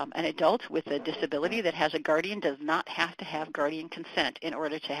now an adult with a disability that has a guardian does not have to have guardian consent in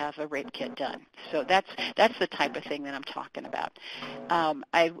order to have a rape kit done. So that's the type of thing that I'm talking about.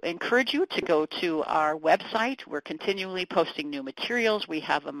 I encourage you to go to our website. We're continually posting new materials. We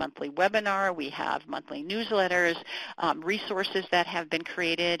have a monthly webinar. We have monthly newsletters, resources that have been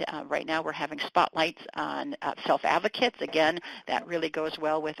created. Right now we're having spotlights on self-advocates. Again, that really goes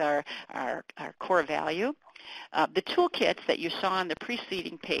well with our core value. The toolkits that you saw on the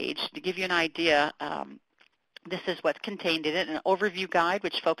preceding page, to give you an idea, this is what's contained in it, an overview guide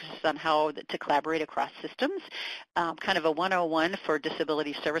which focuses on how to collaborate across systems, kind of a 101 for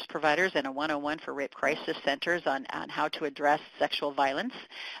disability service providers and a 101 for rape crisis centers on how to address sexual violence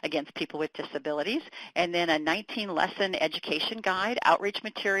against people with disabilities, and then a 19-lesson education guide, outreach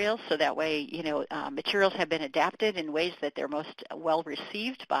materials, so that way, materials have been adapted in ways that they're most well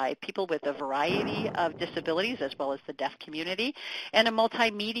received by people with a variety of disabilities as well as the deaf community, and a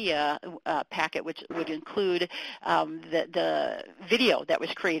multimedia packet which would include the video that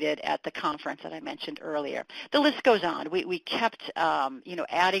was created at the conference that I mentioned earlier. The list goes on. We kept,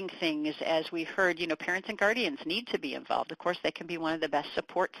 adding things as we heard, parents and guardians need to be involved. Of course, they can be one of the best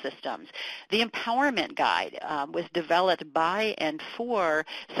support systems. The empowerment guide was developed by and for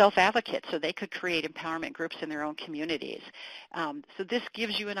self-advocates so they could create empowerment groups in their own communities. So this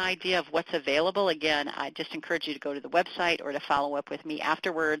gives you an idea of what's available. Again, I just encourage you to go to the website or to follow up with me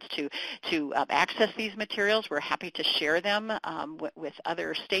afterwards to access these materials. We're happy to share them with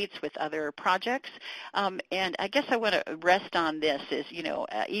other states, with other projects. And I guess I want to rest on this is,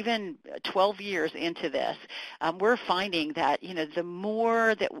 even 12 years into this, we're finding that, the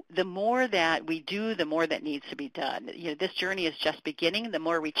more that we do, the more that needs to be done. This journey is just beginning. The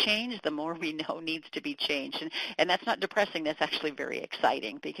more we change, the more we know needs to be changed. And that's not depressing. That's actually very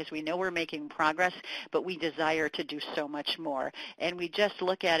exciting because we know we're making progress, but we desire to do so much more. And we just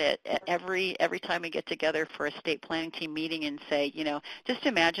look at it every time we get together for a state planning team meeting and say, just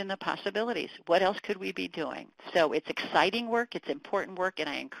imagine the possibilities. What else could we be doing? So it's exciting work, it's important work, and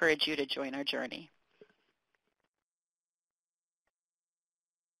I encourage you to join our journey.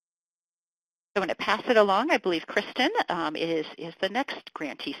 So I'm going to pass it along. I believe Kristen is the next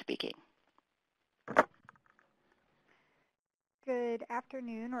grantee speaking. Good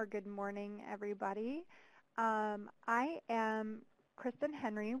afternoon or good morning, everybody. I am Kristen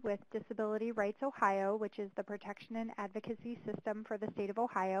Henry with Disability Rights Ohio, which is the protection and advocacy system for the state of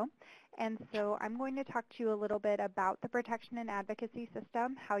Ohio. And so I'm going to talk to you a little bit about the protection and advocacy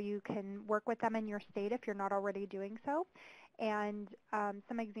system, how you can work with them in your state if you're not already doing so, and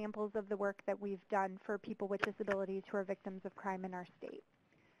some examples of the work that we've done for people with disabilities who are victims of crime in our state.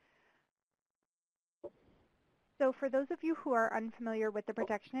 So for those of you who are unfamiliar with the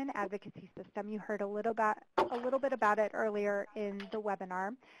protection and advocacy system, you heard a little bit about it earlier in the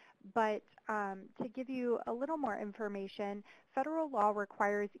webinar, but to give you a little more information, federal law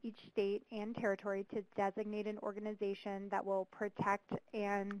requires each state and territory to designate an organization that will protect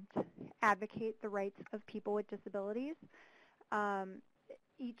and advocate the rights of people with disabilities.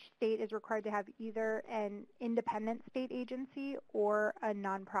 Each state is required to have either an independent state agency or a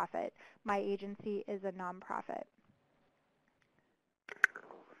nonprofit. My agency is a nonprofit.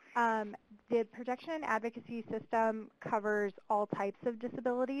 The protection and advocacy system covers all types of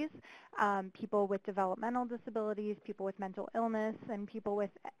disabilities, people with developmental disabilities, people with mental illness, and people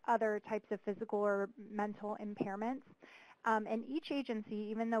with other types of physical or mental impairments. And each agency,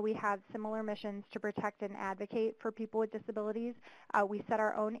 even though we have similar missions to protect and advocate for people with disabilities, we set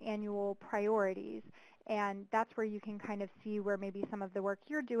our own annual priorities. And that's where you can kind of see where maybe some of the work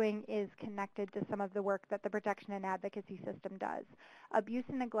you're doing is connected to some of the work that the protection and advocacy system does. Abuse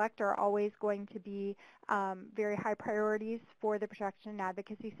and neglect are always going to be very high priorities for the protection and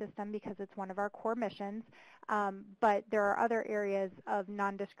advocacy system because it's one of our core missions. But there are other areas of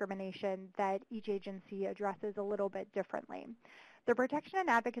non-discrimination that each agency addresses a little bit differently. The protection and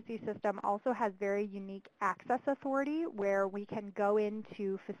advocacy system also has very unique access authority where we can go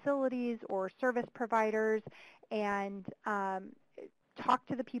into facilities or service providers and talk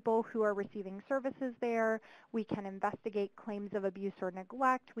to the people who are receiving services there. We can investigate claims of abuse or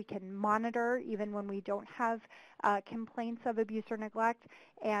neglect. We can monitor even when we don't have complaints of abuse or neglect.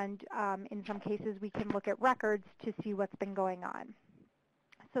 And in some cases, we can look at records to see what's been going on.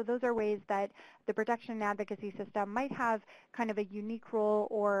 So those are ways that the protection and advocacy system might have kind of a unique role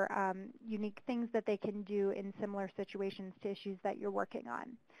or unique things that they can do in similar situations to issues that you're working on.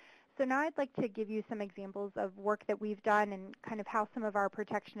 So now I'd like to give you some examples of work that we've done and kind of how some of our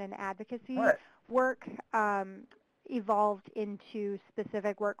protection and advocacy work evolved into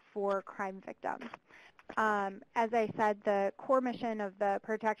specific work for crime victims. As I said, the core mission of the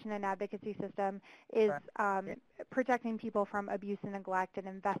protection and advocacy system is protecting people from abuse and neglect and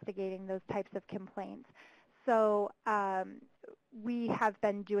investigating those types of complaints. So we have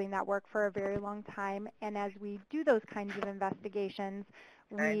been doing that work for a very long time, and as we do those kinds of investigations,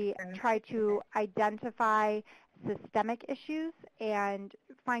 we try to identify systemic issues and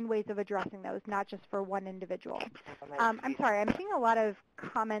find ways of addressing those, not just for one individual. I'm sorry, I'm seeing a lot of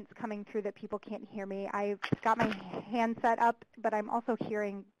comments coming through that people can't hear me. I've got my handset up, but I'm also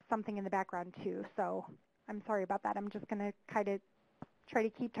hearing something in the background too, so I'm sorry about that. I'm just going to kind of try to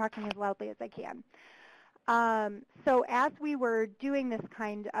keep talking as loudly as I can. So as we were doing this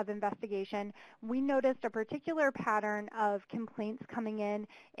kind of investigation, we noticed a particular pattern of complaints coming in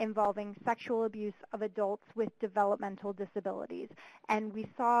involving sexual abuse of adults with developmental disabilities. And we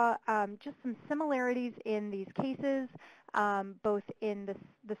saw just some similarities in these cases, both in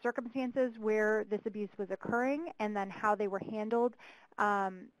the circumstances where this abuse was occurring and then how they were handled.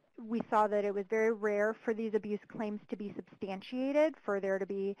 We saw that it was very rare for these abuse claims to be substantiated, for there to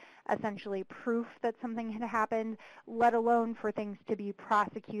be essentially proof that something had happened, let alone for things to be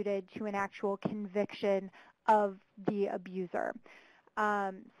prosecuted to an actual conviction of the abuser.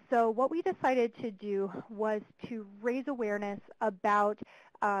 So what we decided to do was to raise awareness about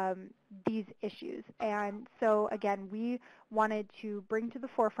these issues. And so again, we wanted to bring to the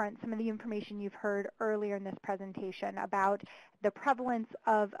forefront some of the information you've heard earlier in this presentation about the prevalence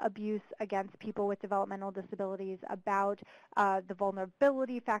of abuse against people with developmental disabilities, about the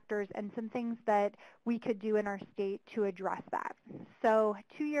vulnerability factors, and some things that we could do in our state to address that. So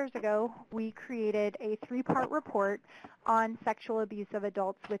 2 years ago, we created a 3-part report on sexual abuse of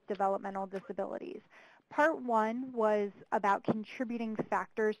adults with developmental disabilities. Part 1 was about contributing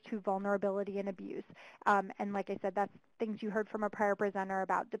factors to vulnerability and abuse. And like I said, that's things you heard from a prior presenter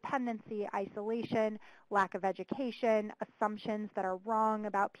about dependency, isolation, lack of education, assumptions that are wrong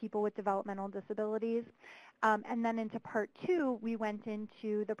about people with developmental disabilities. And then into Part 2, we went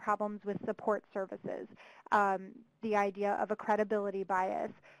into the problems with support services, the idea of a credibility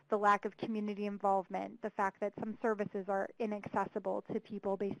bias, the lack of community involvement, the fact that some services are inaccessible to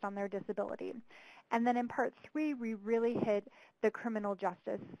people based on their disability. And then in Part 3, we really hit the criminal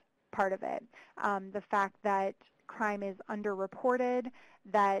justice part of it, the fact that crime is underreported,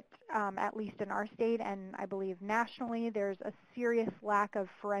 that at least in our state and I believe nationally, there's a serious lack of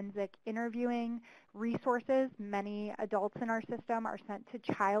forensic interviewing resources. Many adults in our system are sent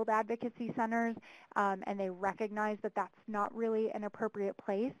to child advocacy centers, and they recognize that that's not really an appropriate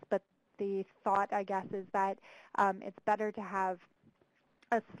place, but the thought, I guess, is that it's better to have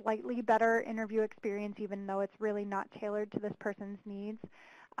a slightly better interview experience, even though it's really not tailored to this person's needs.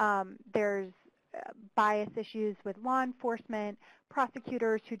 There's bias issues with law enforcement,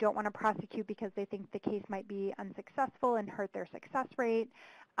 prosecutors who don't want to prosecute because they think the case might be unsuccessful and hurt their success rate.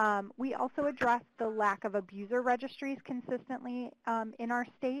 We also address the lack of abuser registries consistently in our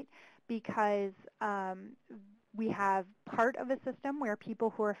state because we have part of a system where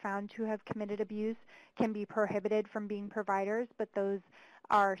people who are found to have committed abuse can be prohibited from being providers, but those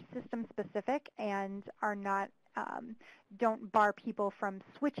are system specific and are not don't bar people from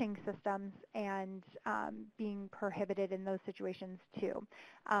switching systems and being prohibited in those situations too.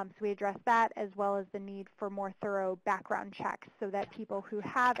 So we address that, as well as the need for more thorough background checks so that people who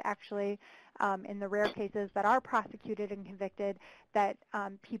have actually, in the rare cases that are prosecuted and convicted, that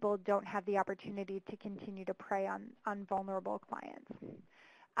people don't have the opportunity to continue to prey on vulnerable clients.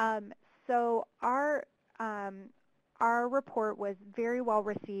 So our report was very well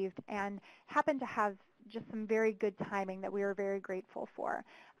received and happened to have just some very good timing that we were very grateful for.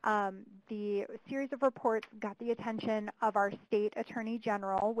 The series of reports got the attention of our state attorney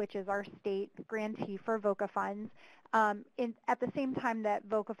general, which is our state grantee for VOCA funds, at the same time that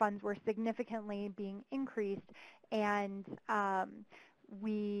VOCA funds were significantly being increased, and our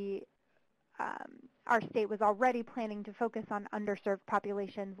state was already planning to focus on underserved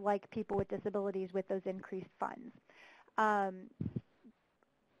populations like people with disabilities with those increased funds.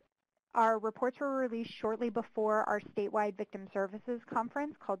 Our reports were released shortly before our statewide victim services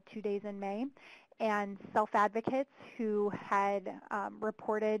conference called 2 Days in May, and self-advocates who had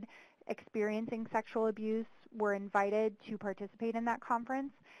reported experiencing sexual abuse were invited to participate in that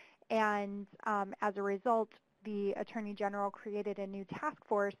conference. And as a result, the Attorney General created a new task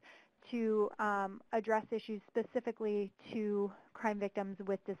force to address issues specifically to crime victims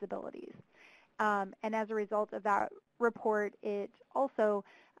with disabilities. And as a result of that report, it also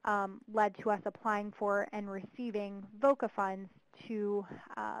led to us applying for and receiving VOCA funds to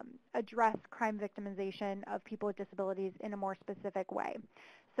address crime victimization of people with disabilities in a more specific way.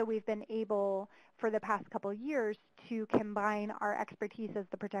 So we've been able, for the past couple years, to combine our expertise as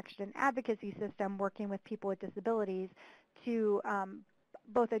the protection and advocacy system working with people with disabilities to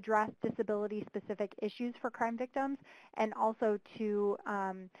both address disability-specific issues for crime victims and also to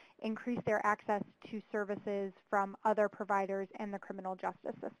increase their access to services from other providers and the criminal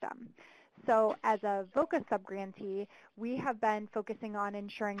justice system. So as a VOCA subgrantee, we have been focusing on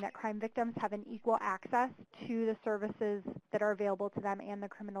ensuring that crime victims have an equal access to the services that are available to them and the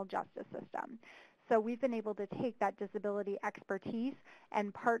criminal justice system. So we've been able to take that disability expertise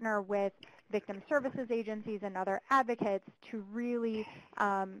and partner with victim services agencies and other advocates to really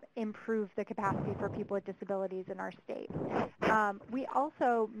improve the capacity for people with disabilities in our state. We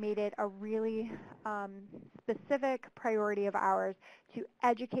also made it a really specific priority of ours to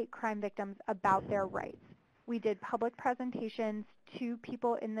educate crime victims about their rights. We did public presentations to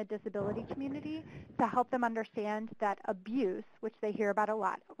people in the disability community to help them understand that abuse, which they hear about a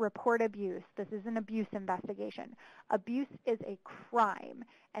lot, report abuse, this is an abuse investigation. Abuse is a crime,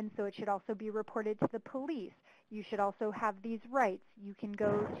 and so it should also be reported to the police. You should also have these rights. You can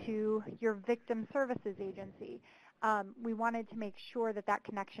go to your victim services agency. We wanted to make sure that that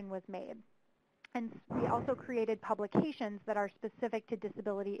connection was made. And we also created publications that are specific to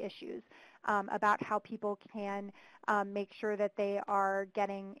disability issues about how people can make sure that they are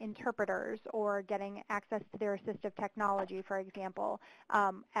getting interpreters or getting access to their assistive technology, for example,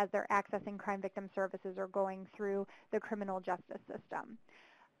 as they're accessing crime victim services or going through the criminal justice system.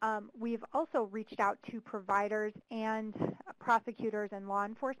 We've also reached out to providers and prosecutors and law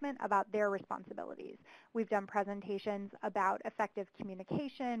enforcement about their responsibilities. We've done presentations about effective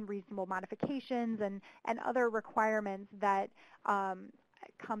communication, reasonable modifications, and other requirements that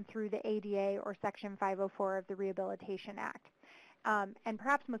come through the ADA or Section 504 of the Rehabilitation Act. And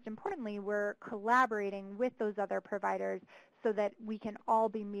perhaps most importantly, we're collaborating with those other providers so that we can all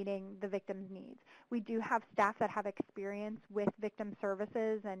be meeting the victim's needs. We do have staff that have experience with victim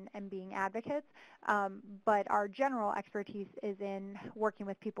services and being advocates, but our general expertise is in working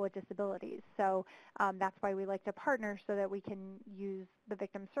with people with disabilities. So that's why we like to partner so that we can use the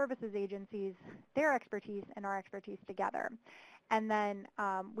victim services agencies, their expertise, and our expertise together. And then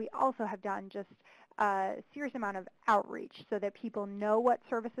we also have done just a serious amount of outreach so that people know what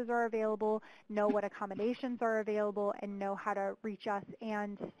services are available, know what accommodations are available, and know how to reach us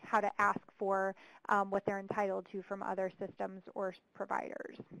and how to ask for what they're entitled to from other systems or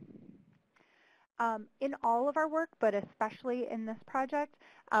providers. In all of our work, but especially in this project,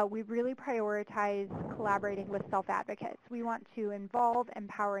 we really prioritize collaborating with self-advocates. We want to involve,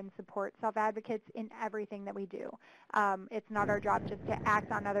 empower, and support self-advocates in everything that we do. It's not our job just to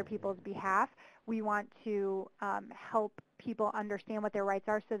act on other people's behalf. We want to help people understand what their rights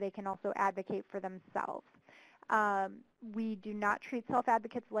are so they can also advocate for themselves. We do not treat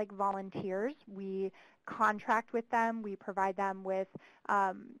self-advocates like volunteers. We contract with them. We provide them with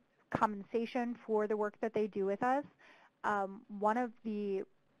compensation for the work that they do with us. One of the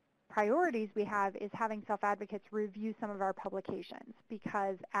priorities we have is having self-advocates review some of our publications,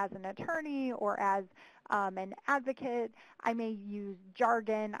 because as an attorney or as an advocate, I may use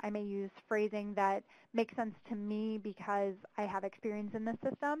jargon, I may use phrasing that makes sense to me because I have experience in the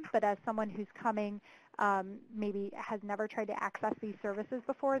system, but as someone who's coming, maybe has never tried to access these services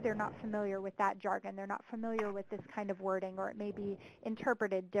before, they're not familiar with that jargon, they're not familiar with this kind of wording, or it may be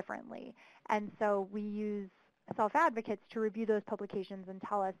interpreted differently. And so we use self-advocates to review those publications and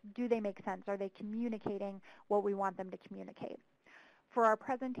tell us, do they make sense? Are they communicating what we want them to communicate? For our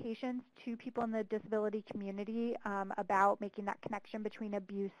presentations to people in the disability community about making that connection between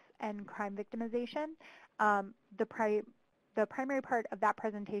abuse and crime victimization, the primary part of that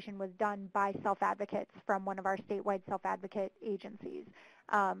presentation was done by self-advocates from one of our statewide self-advocate agencies.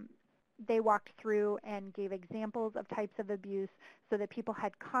 They walked through and gave examples of types of abuse so that people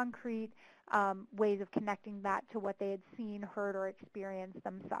had concrete ways of connecting that to what they had seen, heard, or experienced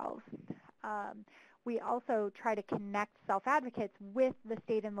themselves. We also try to connect self-advocates with the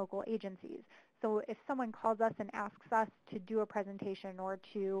state and local agencies. So if someone calls us and asks us to do a presentation or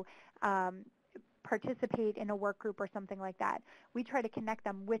to participate in a work group or something like that, we try to connect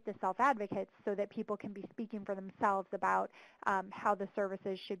them with the self-advocates so that people can be speaking for themselves about how the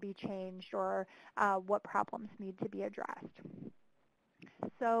services should be changed or what problems need to be addressed.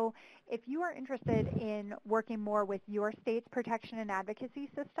 So if you are interested in working more with your state's protection and advocacy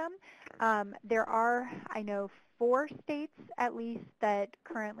system, there are, I know, 4 states at least that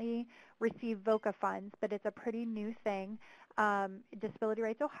currently receive VOCA funds, but it's a pretty new thing. Disability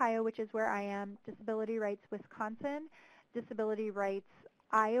Rights Ohio, which is where I am, Disability Rights Wisconsin, Disability Rights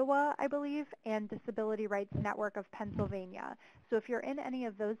Iowa, I believe, and Disability Rights Network of Pennsylvania. So if you're in any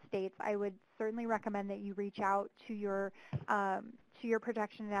of those states, I would certainly recommend that you reach out to your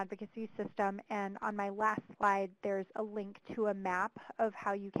protection and advocacy system. And on my last slide, there's a link to a map of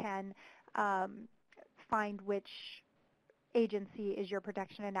how you can find which agency is your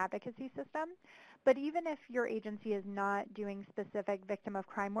protection and advocacy system. But even if your agency is not doing specific victim of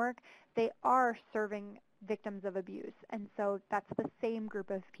crime work, they are serving victims of abuse. And so that's the same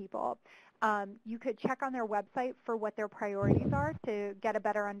group of people. You could check on their website for what their priorities are to get a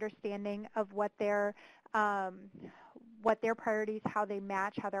better understanding of what their priorities, how they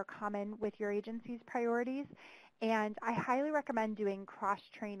match, how they're common with your agency's priorities. And I highly recommend doing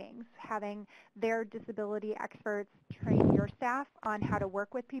cross-trainings, having their disability experts train your staff on how to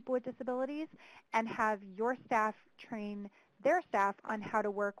work with people with disabilities, and have your staff train their staff on how to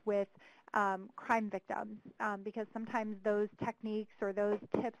work with crime victims, because sometimes those techniques or those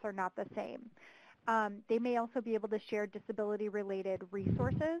tips are not the same. They may also be able to share disability-related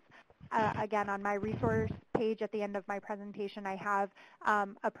resources. Again, on my resource page at the end of my presentation, I have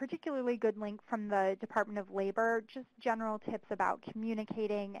a particularly good link from the Department of Labor, just general tips about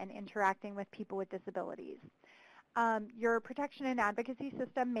communicating and interacting with people with disabilities. Your protection and advocacy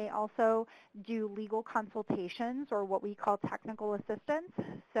system may also do legal consultations, or what we call technical assistance.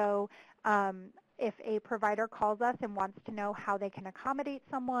 So if a provider calls us and wants to know how they can accommodate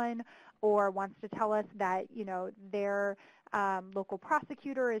someone, or wants to tell us that, you know, their local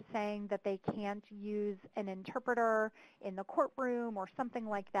prosecutor is saying that they can't use an interpreter in the courtroom or something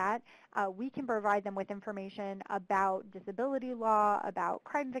like that, we can provide them with information about disability law, about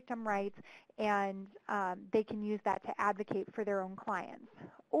crime victim rights, and they can use that to advocate for their own clients.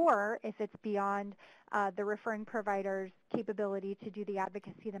 Or if it's beyond the referring provider's capability to do the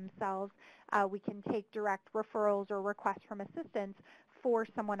advocacy themselves, we can take direct referrals or requests from assistance for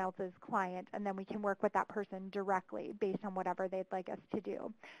someone else's client, and then we can work with that person directly based on whatever they'd like us to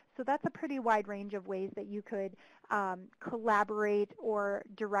do. So that's a pretty wide range of ways that you could collaborate or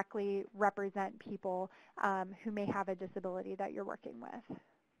directly represent people who may have a disability that you're working with.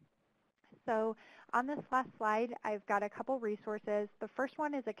 So on this last slide, I've got a couple resources. The first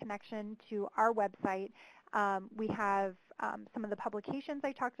one is a connection to our website. We have some of the publications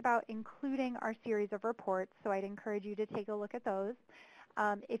I talked about, including our series of reports, so I'd encourage you to take a look at those.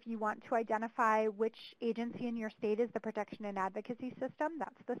 If you want to identify which agency in your state is the Protection and Advocacy System,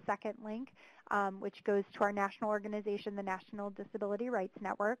 that's the second link, which goes to our national organization, the National Disability Rights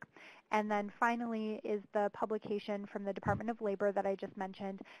Network. And then finally is the publication from the Department of Labor that I just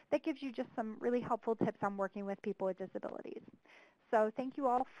mentioned that gives you just some really helpful tips on working with people with disabilities. So thank you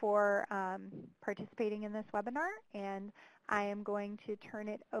all for participating in this webinar, and I am going to turn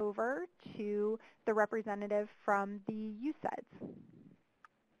it over to the representative from the USEDS.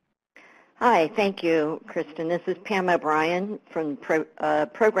 Hi, thank you, Kristen. This is Pam O'Brien from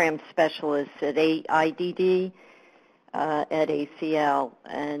Program Specialist at IDD at ACL,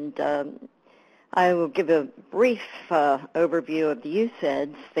 and I will give a brief overview of the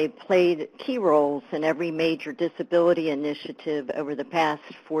USEDS. They've played key roles in every major disability initiative over the past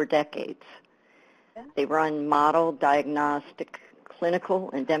 4 decades. They run model, diagnostic,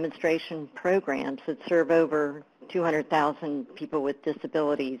 clinical, and demonstration programs that serve over 200,000 people with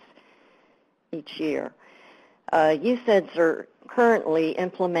disabilities each year. USEDS are currently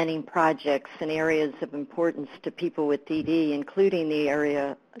implementing projects in areas of importance to people with DD, including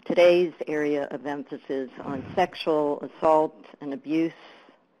today's area of emphasis on sexual assault and abuse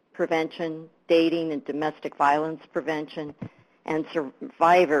prevention, dating and domestic violence prevention, and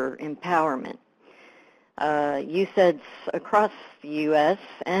survivor empowerment. USEDS across the U.S.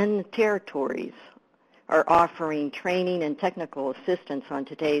 and territories are offering training and technical assistance on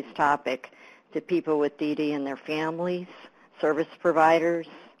today's topic to people with DD and their families, service providers,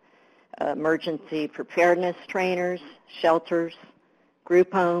 emergency preparedness trainers, shelters,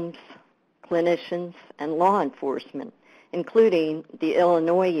 group homes, clinicians, and law enforcement, including the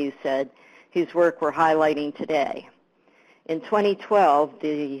Illinois USED, whose work we're highlighting today. In 2012,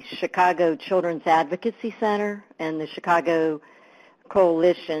 the Chicago Children's Advocacy Center and the Chicago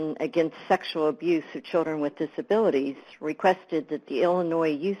Coalition Against Sexual Abuse of Children with Disabilities requested that the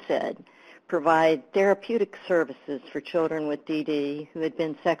Illinois USED provide therapeutic services for children with DD who had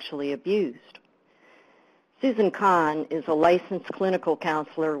been sexually abused. Susan Kahn is a licensed clinical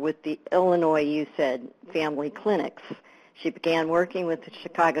counselor with the Illinois USED Family Clinics. She began working with the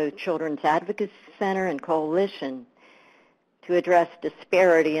Chicago Children's Advocacy Center and Coalition to address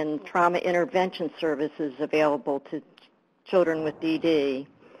disparity in trauma intervention services available to children with DD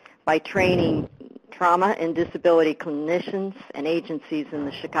by training trauma and disability clinicians and agencies in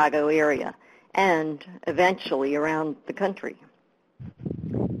the Chicago area and eventually around the country.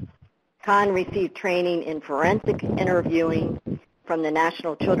 Kahn received training in forensic interviewing from the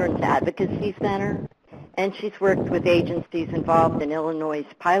National Children's Advocacy Center, and she's worked with agencies involved in Illinois'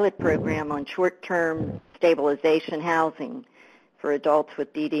 pilot program on short-term stabilization housing for adults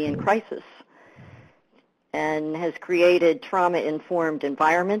with DD in crisis, and has created trauma-informed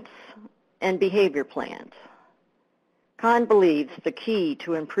environments and behavior plans. Kahn believes the key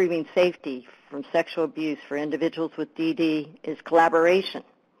to improving safety from sexual abuse for individuals with DD is collaboration.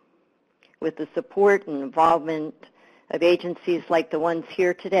 With the support and involvement of agencies like the ones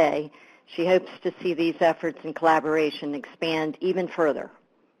here today, she hopes to see these efforts and collaboration expand even further.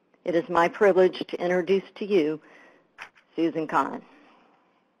 It is my privilege to introduce to you Susan Kahn.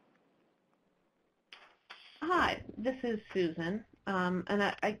 Hi, this is Susan, and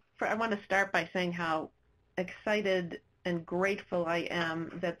I want to start by saying how excited and grateful I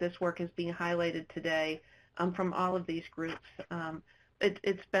am that this work is being highlighted today from all of these groups.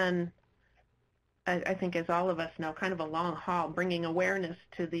 It's been, I think, as all of us know, kind of a long haul, bringing awareness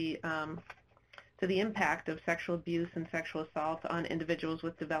to the impact of sexual abuse and sexual assault on individuals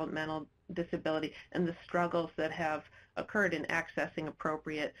with developmental disability and the struggles that have occurred in accessing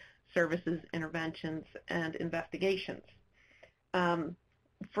appropriate services, interventions, and investigations.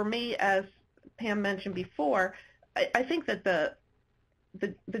 For me, as Pam mentioned before, I think that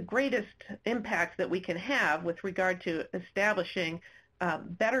the greatest impact that we can have with regard to establishing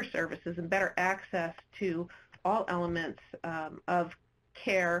better services and better access to all elements of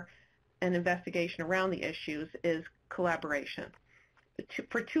care and investigation around the issues is collaboration.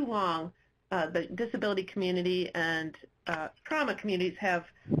 For too long, the disability community and trauma communities have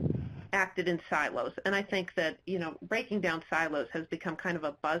acted in silos, and I think that breaking down silos has become kind of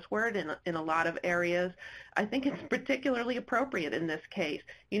a buzzword in a lot of areas. I think it's particularly appropriate in this case.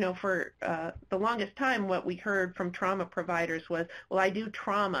 For the longest time, what we heard from trauma providers was, "Well, I do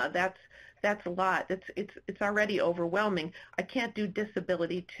trauma. That's a lot. It's already overwhelming. I can't do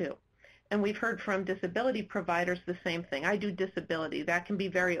disability too." And we've heard from disability providers the same thing. "I do disability. That can be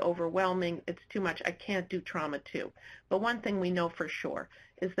very overwhelming. It's too much. I can't do trauma too." But one thing we know for sure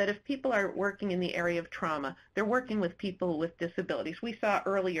is that if people are working in the area of trauma, they're working with people with disabilities. We saw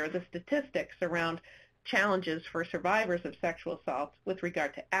earlier the statistics around challenges for survivors of sexual assault with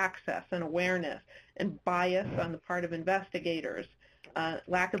regard to access and awareness and bias on the part of investigators,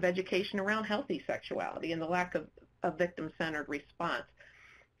 lack of education around healthy sexuality, and the lack of a victim-centered response.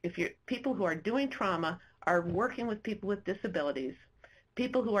 If people who are doing trauma are working with people with disabilities,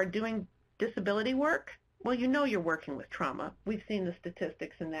 people who are doing disability work, well, you know you're working with trauma. We've seen the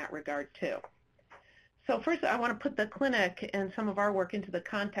statistics in that regard too. So first, I want to put the clinic and some of our work into the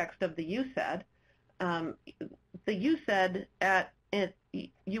context of the USED. The USED at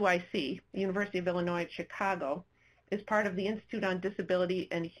UIC, University of Illinois at Chicago, is part of the Institute on Disability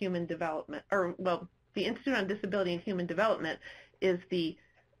and Human Development, the Institute on Disability and Human Development is the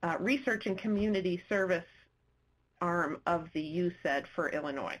research and community service arm of the USED for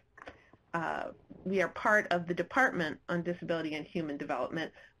Illinois. We are part of the Department on Disability and Human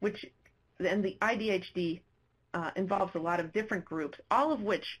Development, and the IDHD involves a lot of different groups, all of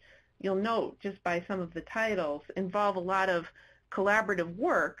which you'll note just by some of the titles involve a lot of collaborative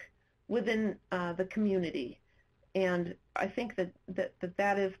work within the community. And I think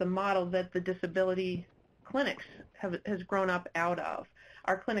that is the model that the disability clinics has grown up out of.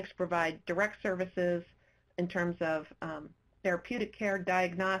 Our clinics provide direct services in terms of therapeutic care,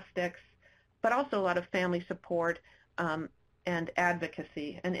 diagnostics, but also a lot of family support and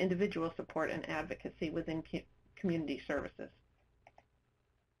advocacy, and individual support and advocacy within community services.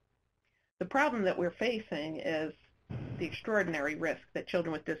 The problem that we're facing is the extraordinary risk that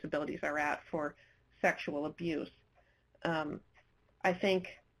children with disabilities are at for sexual abuse. I think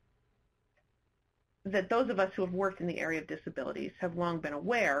that those of us who have worked in the area of disabilities have long been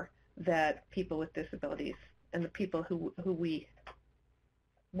aware that people with disabilities and the people who we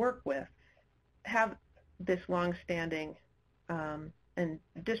work with have this long-standing and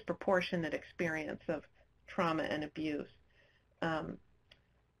disproportionate experience of trauma and abuse.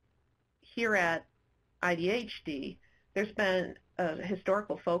 Here at IDHD, there's been a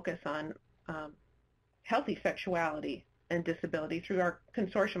historical focus on healthy sexuality and disability through our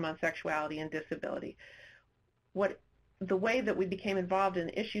Consortium on Sexuality and Disability. The way that we became involved in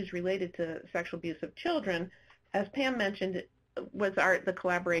issues related to sexual abuse of children, as Pam mentioned, was the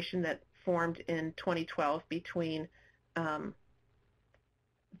collaboration that formed in 2012 between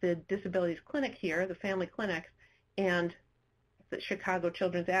the Disabilities Clinic here, the family clinics, and the Chicago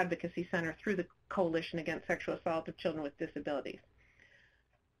Children's Advocacy Center through the Coalition Against Sexual Assault of Children with Disabilities.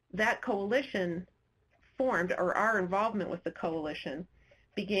 That coalition formed, or our involvement with the coalition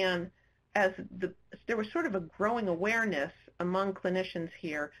began as there was sort of a growing awareness among clinicians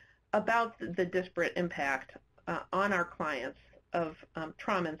here about the disparate impact on our clients of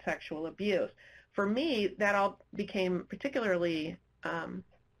trauma and sexual abuse. For me, that all became particularly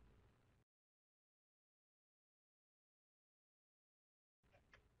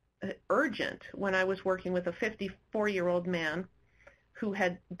urgent when I was working with a 54-year-old man who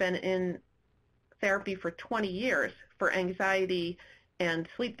had been in therapy for 20 years for anxiety and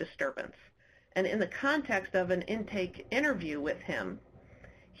sleep disturbance. And in the context of an intake interview with him,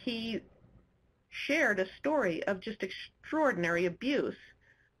 he shared a story of just extraordinary abuse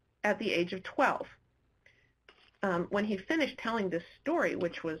at the age of 12. When he finished telling this story,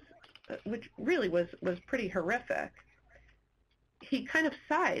 which really was pretty horrific, he kind of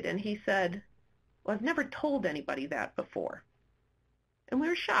sighed and he said, "Well, I've never told anybody that before." And we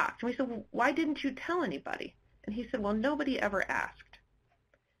were shocked. And we said, "Well, why didn't you tell anybody?" And he said, "Well, nobody ever asked."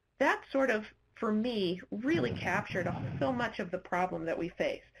 That sort of, for me, really captured so much of the problem that we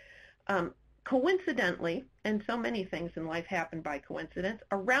face. Coincidentally, and so many things in life happen by coincidence,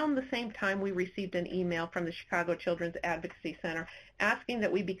 around the same time we received an email from the Chicago Children's Advocacy Center asking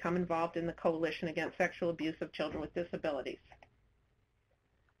that we become involved in the Coalition Against Sexual Abuse of Children with Disabilities.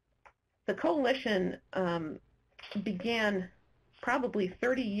 The coalition began probably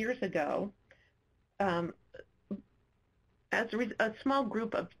 30 years ago as a small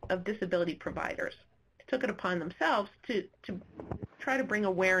group of disability providers took it upon themselves to try to bring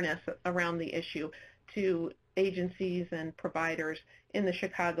awareness around the issue to agencies and providers in the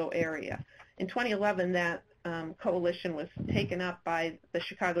Chicago area. In 2011, that coalition was taken up by the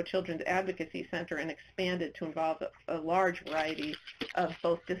Chicago Children's Advocacy Center and expanded to involve a large variety of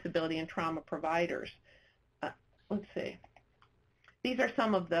both disability and trauma providers. Let's see. These are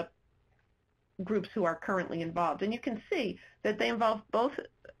some of the groups who are currently involved. And you can see that they involve both,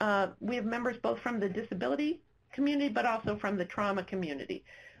 we have members both from the disability community but also from the trauma community.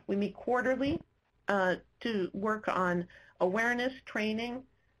 We meet quarterly to work on awareness training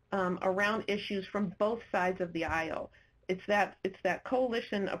around issues from both sides of the aisle. It's that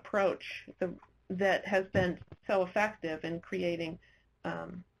coalition approach that has been so effective in creating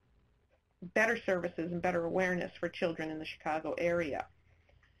better services and better awareness for children in the Chicago area.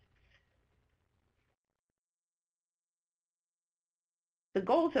 The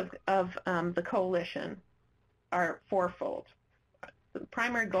goals of the coalition are fourfold. The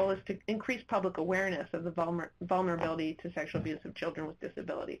primary goal is to increase public awareness of the vulnerability to sexual abuse of children with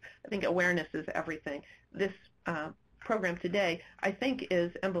disability. I think awareness is everything. This program today, I think,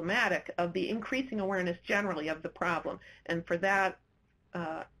 is emblematic of the increasing awareness generally of the problem, and for that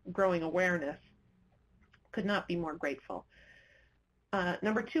growing awareness, could not be more grateful.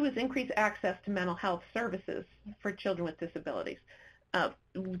 Number two is increase access to mental health services for children with disabilities.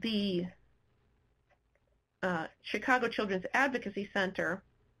 The Chicago Children's Advocacy Center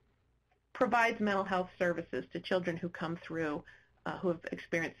provides mental health services to children who come through who have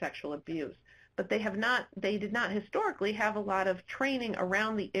experienced sexual abuse. But they did not historically have a lot of training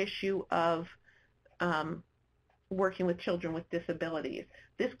around the issue of working with children with disabilities.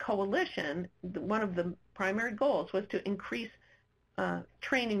 This coalition, one of the primary goals was to increase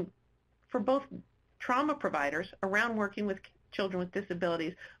training for both trauma providers around working with children with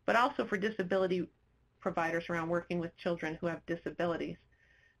disabilities, but also for disability providers around working with children who have disabilities.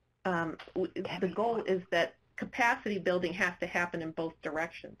 The goal is that capacity building has to happen in both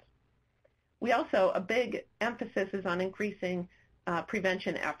directions. We also, a big emphasis is on increasing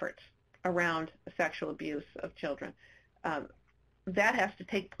prevention efforts around sexual abuse of children. That has to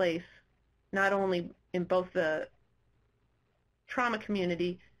take place not only in both the trauma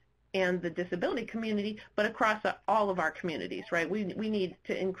community and the disability community, but across all of our communities, right? We need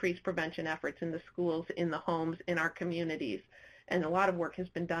to increase prevention efforts in the schools, in the homes, in our communities, and a lot of work has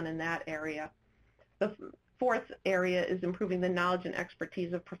been done in that area. The fourth area is improving the knowledge and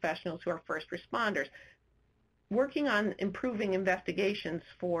expertise of professionals who are first responders. Working on improving investigations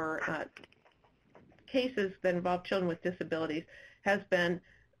for cases that involve children with disabilities has been,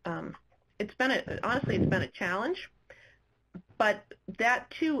 honestly, it's been a challenge. But that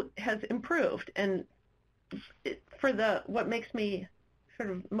too has improved, and what makes me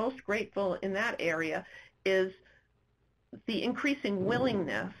sort of most grateful in that area is the increasing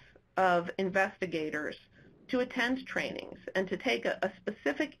willingness of investigators to attend trainings and to take a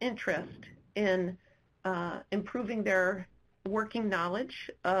specific interest in improving their working knowledge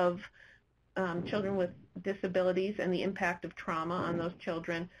of children with disabilities and the impact of trauma on those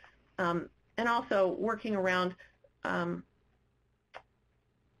children, and also working around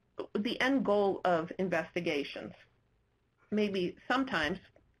the end goal of investigations, maybe sometimes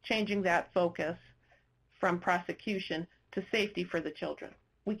changing that focus from prosecution to safety for the children.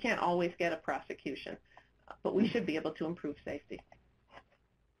 We can't always get a prosecution, but we should be able to improve safety.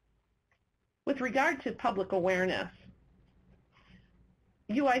 With regard to public awareness,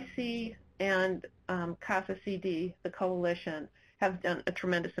 UIC and CASA CD, the coalition, have done a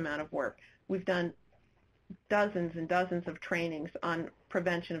tremendous amount of work. We've done dozens and dozens of trainings on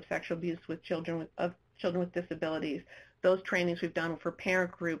prevention of sexual abuse with children with disabilities. Those trainings we've done for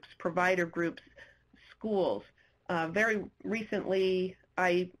parent groups, provider groups, schools. Very recently,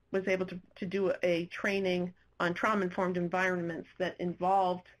 I was able to do a training on trauma-informed environments that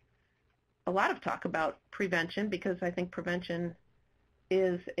involved a lot of talk about prevention, because I think prevention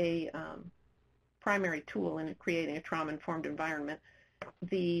is a primary tool in creating a trauma-informed environment.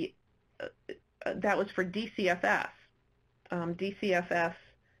 That was for DCFS. DCFS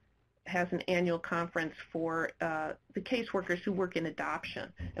has an annual conference for the caseworkers who work in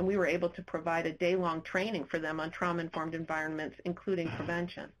adoption, and we were able to provide a day-long training for them on trauma-informed environments, including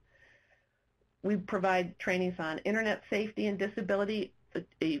prevention. We provide trainings on internet safety and disability,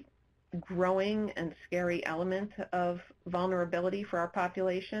 a growing and scary element of vulnerability for our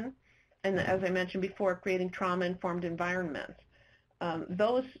population, and as I mentioned before, creating trauma-informed environments.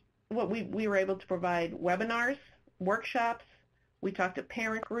 We were able to provide webinars, workshops. We talked to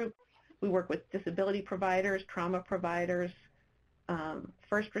parent groups. We work with disability providers, trauma providers,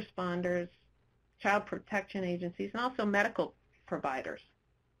 first responders, child protection agencies, and also medical providers.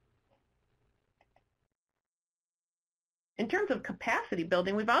 In terms of capacity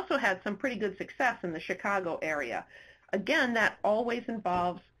building, we've also had some pretty good success in the Chicago area. Again, that always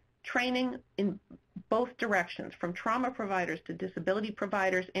involves training in both directions, from trauma providers to disability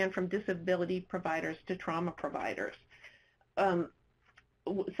providers and from disability providers to trauma providers.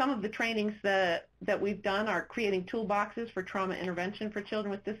 Some of the trainings that we've done are creating toolboxes for trauma intervention for children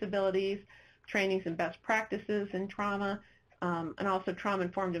with disabilities, trainings in best practices in trauma, and also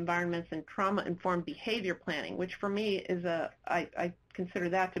trauma-informed environments and trauma-informed behavior planning, which for me is I consider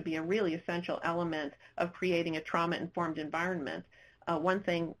that to be a really essential element of creating a trauma-informed environment. One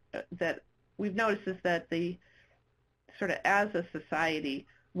thing that we've noticed is that as a society,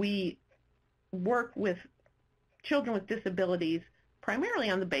 we work with children with disabilities primarily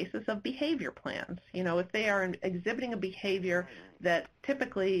on the basis of behavior plans. You know, if they are exhibiting a behavior that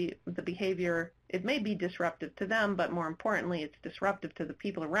typically the behavior, it may be disruptive to them, but more importantly, it's disruptive to the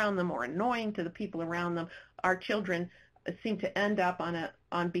people around them or annoying to the people around them, our children seem to end up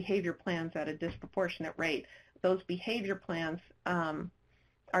on behavior plans at a disproportionate rate. Those behavior plans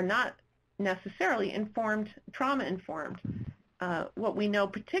are not necessarily trauma informed. What we know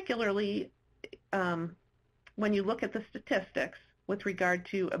particularly when you look at the statistics with regard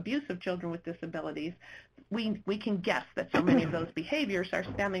to abuse of children with disabilities, we can guess that so many of those behaviors are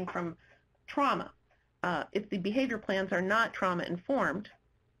stemming from trauma. If the behavior plans are not trauma informed,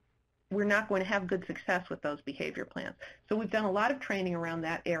 we're not going to have good success with those behavior plans. So we've done a lot of training around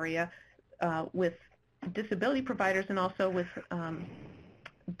that area with disability providers and also with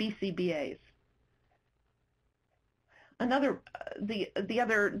BCBAs. The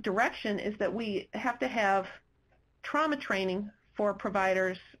other direction is that we have to have trauma training for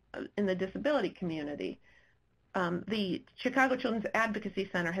providers in the disability community. The Chicago Children's Advocacy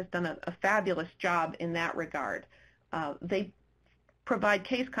Center has done a fabulous job in that regard. They provide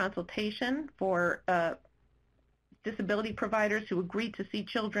case consultation for disability providers who agree to see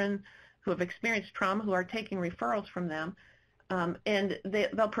children who have experienced trauma who are taking referrals from them, and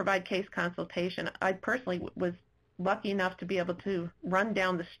they'll provide case consultation. I personally was lucky enough to be able to run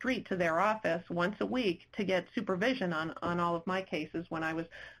down the street to their office once a week to get supervision on all of my cases when I was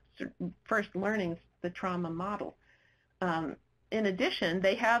first learning the trauma model. In addition,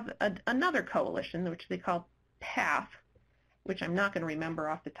 they have another coalition, which they call PATH, which I'm not going to remember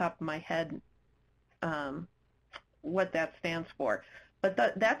off the top of my head what that stands for. But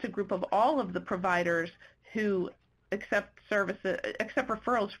that's a group of all of the providers who accept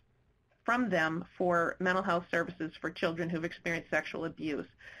referrals from them for mental health services for children who've experienced sexual abuse.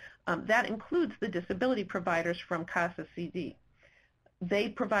 That includes the disability providers from CASA CD. They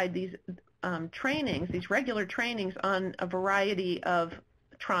provide these trainings, these regular trainings on a variety of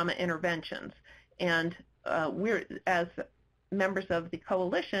trauma interventions. And we're, as members of the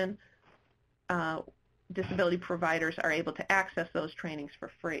coalition, disability providers are able to access those trainings for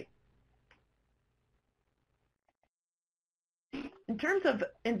free. In terms of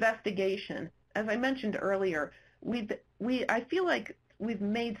investigation, as I mentioned earlier, I feel like we've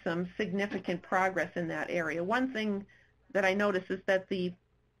made some significant progress in that area. One thing that I notice is that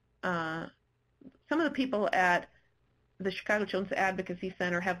some of the people at the Chicago Children's Advocacy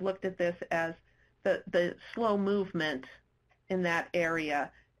Center have looked at this as the slow movement in that area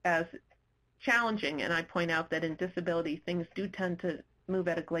as challenging, and I point out that in disability things do tend to move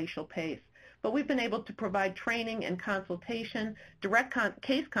at a glacial pace. But we've been able to provide training and consultation, direct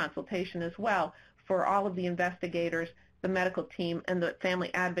case consultation as well, for all of the investigators, the medical team, and the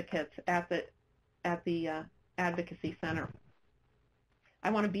family advocates at the Advocacy Center. I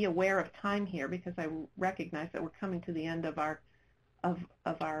want to be aware of time here because I recognize that we're coming to the end of our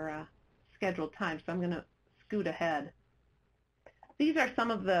scheduled time, so I'm going to scoot ahead. These are some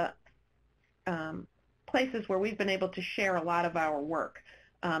of the places where we've been able to share a lot of our work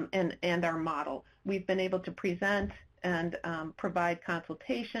and our model. We've been able to present and provide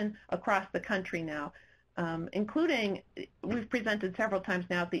consultation across the country now, including we've presented several times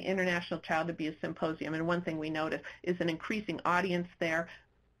now at the International Child Abuse Symposium, and one thing we notice is an increasing audience there,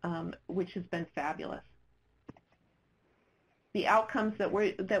 which has been fabulous. The outcomes that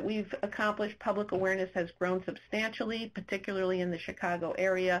we've accomplished, public awareness has grown substantially, particularly in the Chicago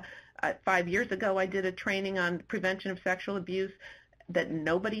area. 5 years ago, I did a training on prevention of sexual abuse that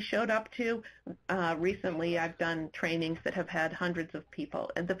nobody showed up to. Recently, I've done trainings that have had hundreds of people.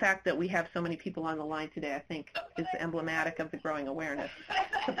 And the fact that we have so many people on the line today, I think, is emblematic of the growing awareness.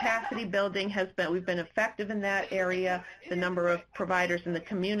 Capacity building we've been effective in that area. The number of providers in the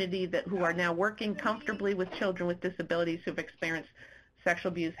community who are now working comfortably with children with disabilities who've experienced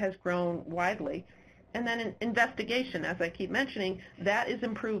sexual abuse has grown widely. And then in investigation, as I keep mentioning, that is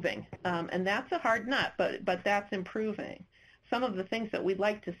improving. And that's a hard nut, but that's improving. Some of the things that we'd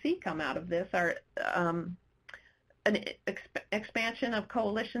like to see come out of this are an expansion of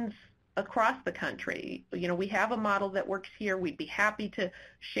coalitions across the country. You know, we have a model that works here. We'd be happy to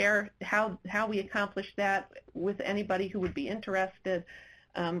share how we accomplish that with anybody who would be interested.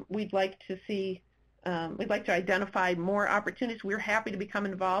 We'd like to identify more opportunities. We're happy to become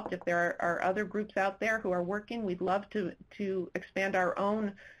involved. If there are other groups out there who are working, we'd love to expand our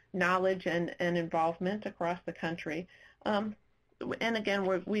own knowledge and involvement across the country. And again,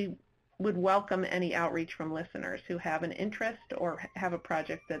 we would welcome any outreach from listeners who have an interest or have a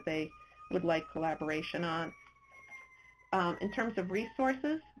project that they would like collaboration on. In terms of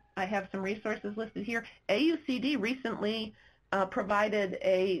resources, I have some resources listed here. AUCD recently provided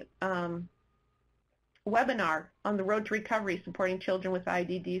a webinar on the road to recovery, supporting children with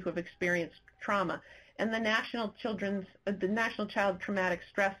IDD who have experienced trauma. And the National Child Traumatic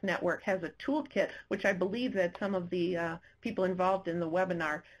Stress Network has a toolkit, which I believe that some of the people involved in the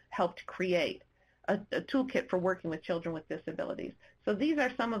webinar helped create, a toolkit for working with children with disabilities. So these are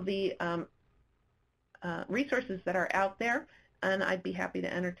some of the resources that are out there, and I'd be happy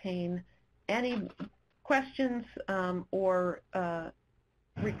to entertain any questions or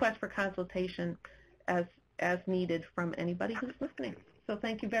requests for consultation as needed from anybody who's listening. So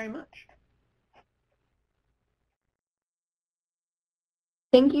thank you very much.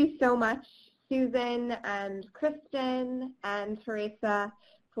 Thank you so much, Susan and Kristen and Teresa,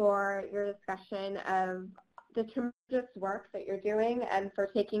 for your discussion of the tremendous work that you're doing and for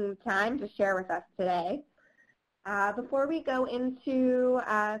taking time to share with us today. Before we go into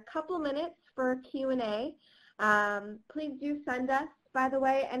a couple minutes for Q&A, please do send us, by the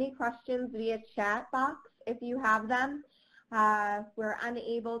way, any questions via chat box if you have them. If we're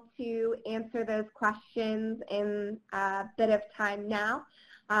unable to answer those questions in a bit of time now,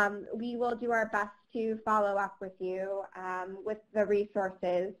 we will do our best to follow up with you with the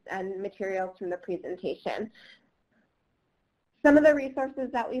resources and materials from the presentation. Some of the resources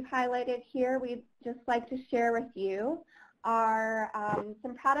that we've highlighted here, we'd just like to share with you are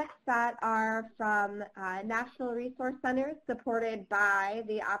some products that are from national resource centers supported by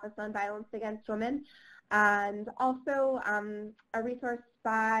the Office on Violence Against Women, and also a resource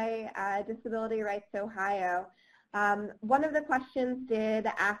by Disability Rights Ohio. One of the questions did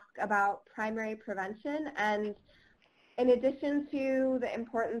ask about primary prevention, and in addition to the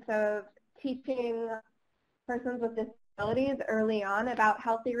importance of teaching persons with disabilities early on about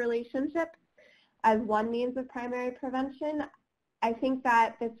healthy relationships as one means of primary prevention, I think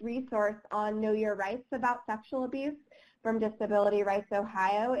that this resource on Know Your Rights about sexual abuse from Disability Rights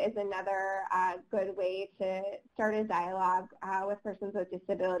Ohio is another good way to start a dialogue with persons with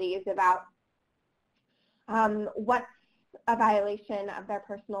disabilities about what's a violation of their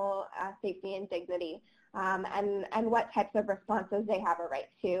personal safety and dignity, and what types of responses they have a right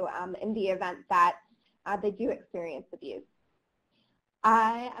to in the event that they do experience abuse.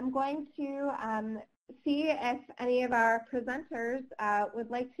 I am going to see if any of our presenters would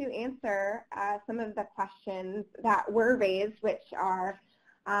like to answer some of the questions that were raised, which are,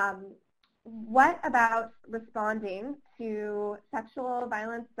 what about responding to sexual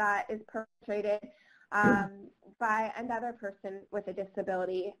violence that is perpetrated by another person with a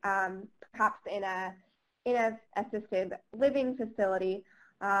disability, perhaps in a assisted living facility,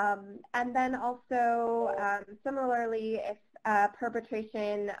 and then also similarly if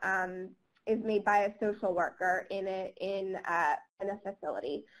perpetration is made by a social worker in a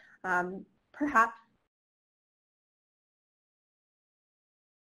facility, perhaps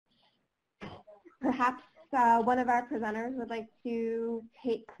one of our presenters would like to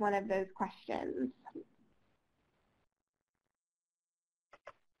take one of those questions.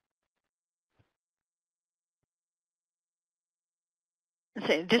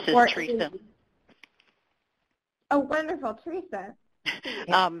 This is Teresa. Oh, wonderful, Teresa.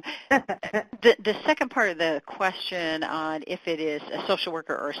 The second part of the question on if it is a social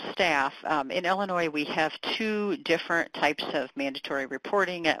worker or staff, in Illinois we have two different types of mandatory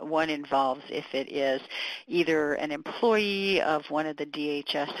reporting. One involves if it is either an employee of one of the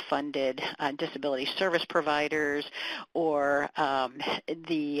DHS-funded disability service providers or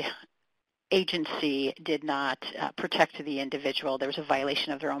the agency did not protect the individual. There was a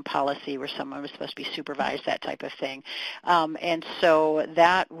violation of their own policy where someone was supposed to be supervised, that type of thing. And so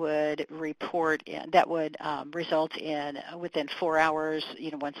that would result in within 4 hours,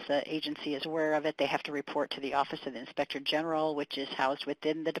 once the agency is aware of it, they have to report to the Office of the Inspector General, which is housed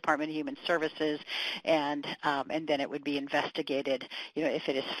within the Department of Human Services, and then it would be investigated. If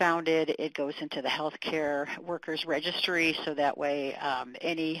it is founded, it goes into the Healthcare Workers Registry, so that way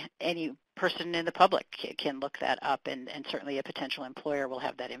any person in the public can look that up, and certainly a potential employer will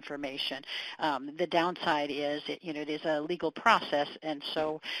have that information. The downside is it is a legal process, and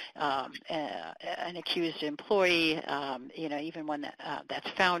so an accused employee, even one that's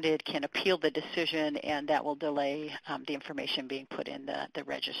founded, can appeal the decision, and that will delay the information being put in the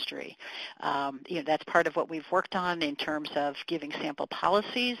registry. That's part of what we've worked on in terms of giving sample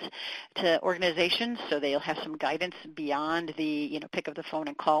policies to organizations, so they'll have some guidance beyond the pick up the phone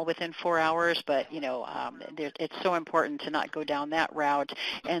and call within 4 hours, but it's so important to not go down that route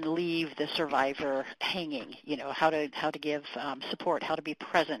and leave the survivor hanging. How to give support, how to be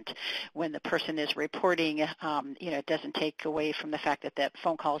present when the person is reporting. It doesn't take away from the fact that that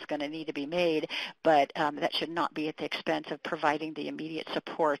phone call is going to need to be made, but that should not be at the expense of providing the immediate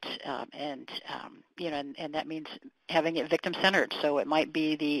support, and that means having it victim-centered. So it might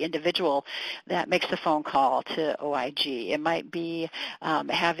be the individual that makes the phone call to OIG. It might be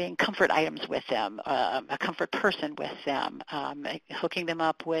having comfort items with them, a comfort person with them, hooking them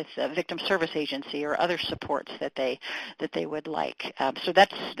up with a victim service agency or other supports that they would like. So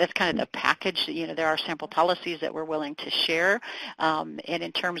that's kind of the package. There are sample policies that we're willing to share, and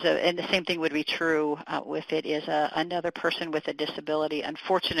in terms of, and the same thing would be true if it is another person with a disability.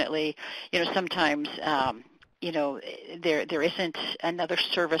 Unfortunately, sometimes there isn't another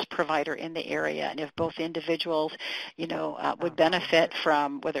service provider in the area, and if both individuals, would benefit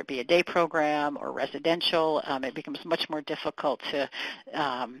from whether it be a day program or residential, it becomes much more difficult to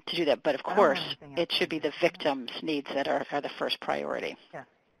do that. But of course, it should be the victim's needs that are the first priority. Yeah.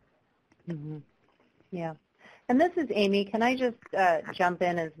 Mm-hmm. Yeah. And this is Amy. Can I just jump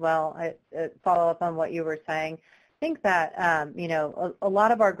in as well, follow up on what you were saying? I think that, a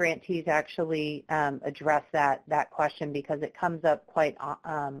lot of our grantees actually address that question because it comes up quite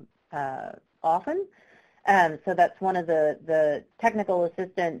often. So that's one of the technical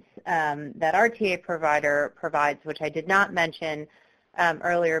assistance that our TA provider provides, which I did not mention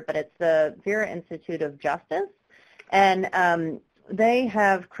earlier, but it's the Vera Institute of Justice. And they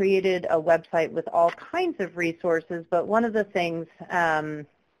have created a website with all kinds of resources, but one of the things on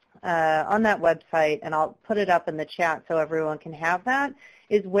that website, and I'll put it up in the chat so everyone can have that,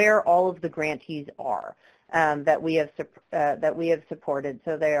 is where all of the grantees are that we have supported.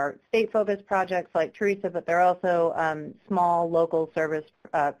 So they are state-focused projects like Teresa, but they're also small local service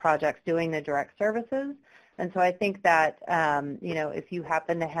projects doing the direct services. And so I think that if you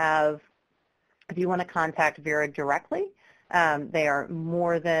happen to have, if you want to contact Vera directly, they are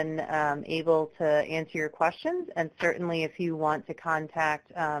more than able to answer your questions, and certainly if you want to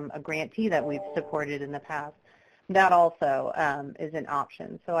contact a grantee that we've supported in the past, that also is an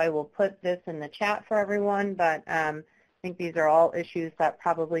option. So I will put this in the chat for everyone, but I think these are all issues that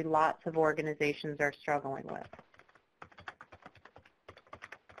probably lots of organizations are struggling with.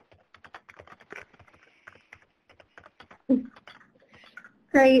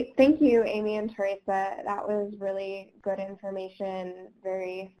 Great. Thank you, Amy and Teresa. That was really good information,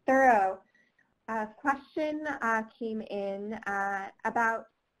 very thorough. A question came in about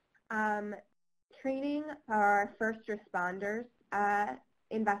training our first responders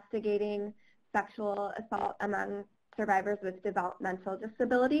investigating sexual assault among survivors with developmental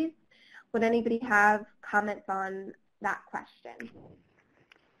disabilities. Would anybody have comments on that question?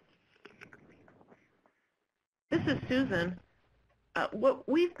 This is Susan. What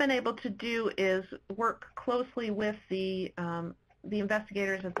we've been able to do is work closely with the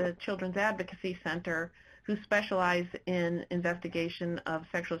investigators at the Children's Advocacy Center who specialize in investigation of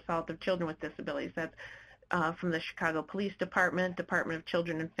sexual assault of children with disabilities. That's from the Chicago Police Department, Department of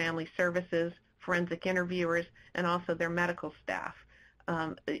Children and Family Services, forensic interviewers, and also their medical staff.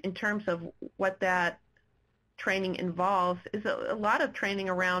 In terms of what that training involves is a lot of training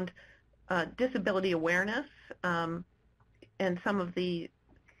around disability awareness, and some of the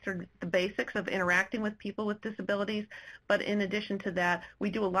sort of the basics of interacting with people with disabilities. But in addition to that, we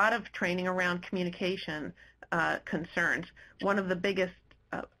do a lot of training around communication concerns. One of the biggest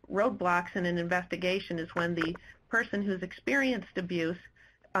roadblocks in an investigation is when the person who's experienced abuse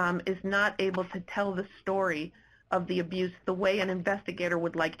is not able to tell the story of the abuse the way an investigator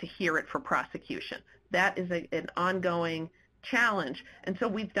would like to hear it for prosecution. That is an ongoing challenge. And so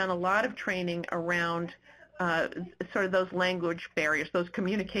we've done a lot of training around sort of those language barriers, those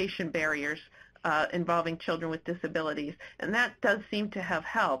communication barriers involving children with disabilities, and that does seem to have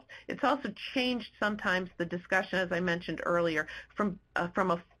helped. It's also changed sometimes the discussion, as I mentioned earlier, from a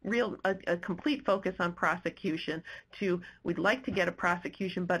complete focus on prosecution to we'd like to get a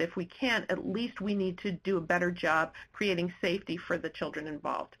prosecution, but if we can't, at least we need to do a better job creating safety for the children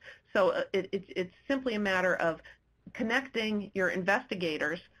involved. So it's simply a matter of connecting your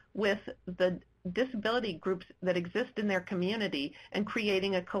investigators with the disability groups that exist in their community and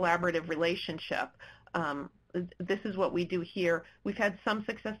creating a collaborative relationship. This is what we do here. We've had some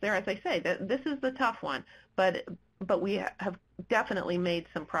success there. As I say, this is the tough one, but we have definitely made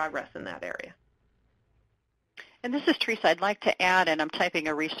some progress in that area. And this is Teresa. I'd like to add, and I'm typing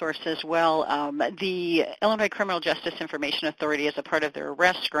a resource as well, the Illinois Criminal Justice Information Authority, as a part of their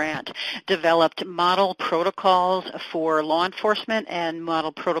arrest grant, developed model protocols for law enforcement and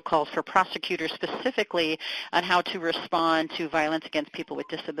model protocols for prosecutors, specifically on how to respond to violence against people with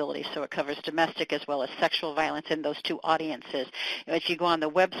disabilities. So it covers domestic as well as sexual violence in those two audiences. If you go on the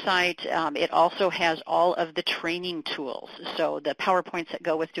website, it also has all of the training tools, so the PowerPoints that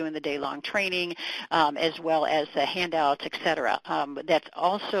go with doing the day-long training, as well as the handouts, et cetera. That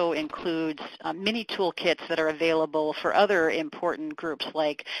also includes mini toolkits that are available for other important groups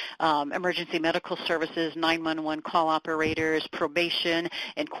like emergency medical services, 911 call operators, probation,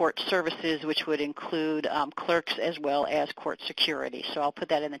 and court services, which would include clerks as well as court security. So I'll put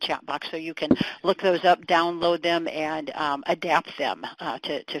that in the chat box so you can look those up, download them, and adapt them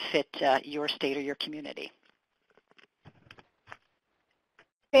to fit your state or your community.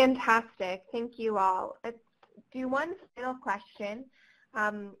 Fantastic. Thank you all. Let's do one final question,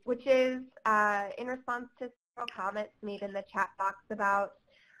 which is in response to several comments made in the chat box about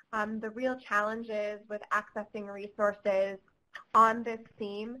the real challenges with accessing resources on this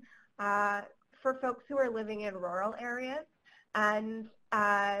theme for folks who are living in rural areas. And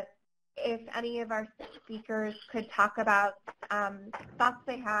if any of our speakers could talk about thoughts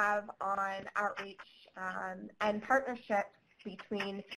they have on outreach and partnerships between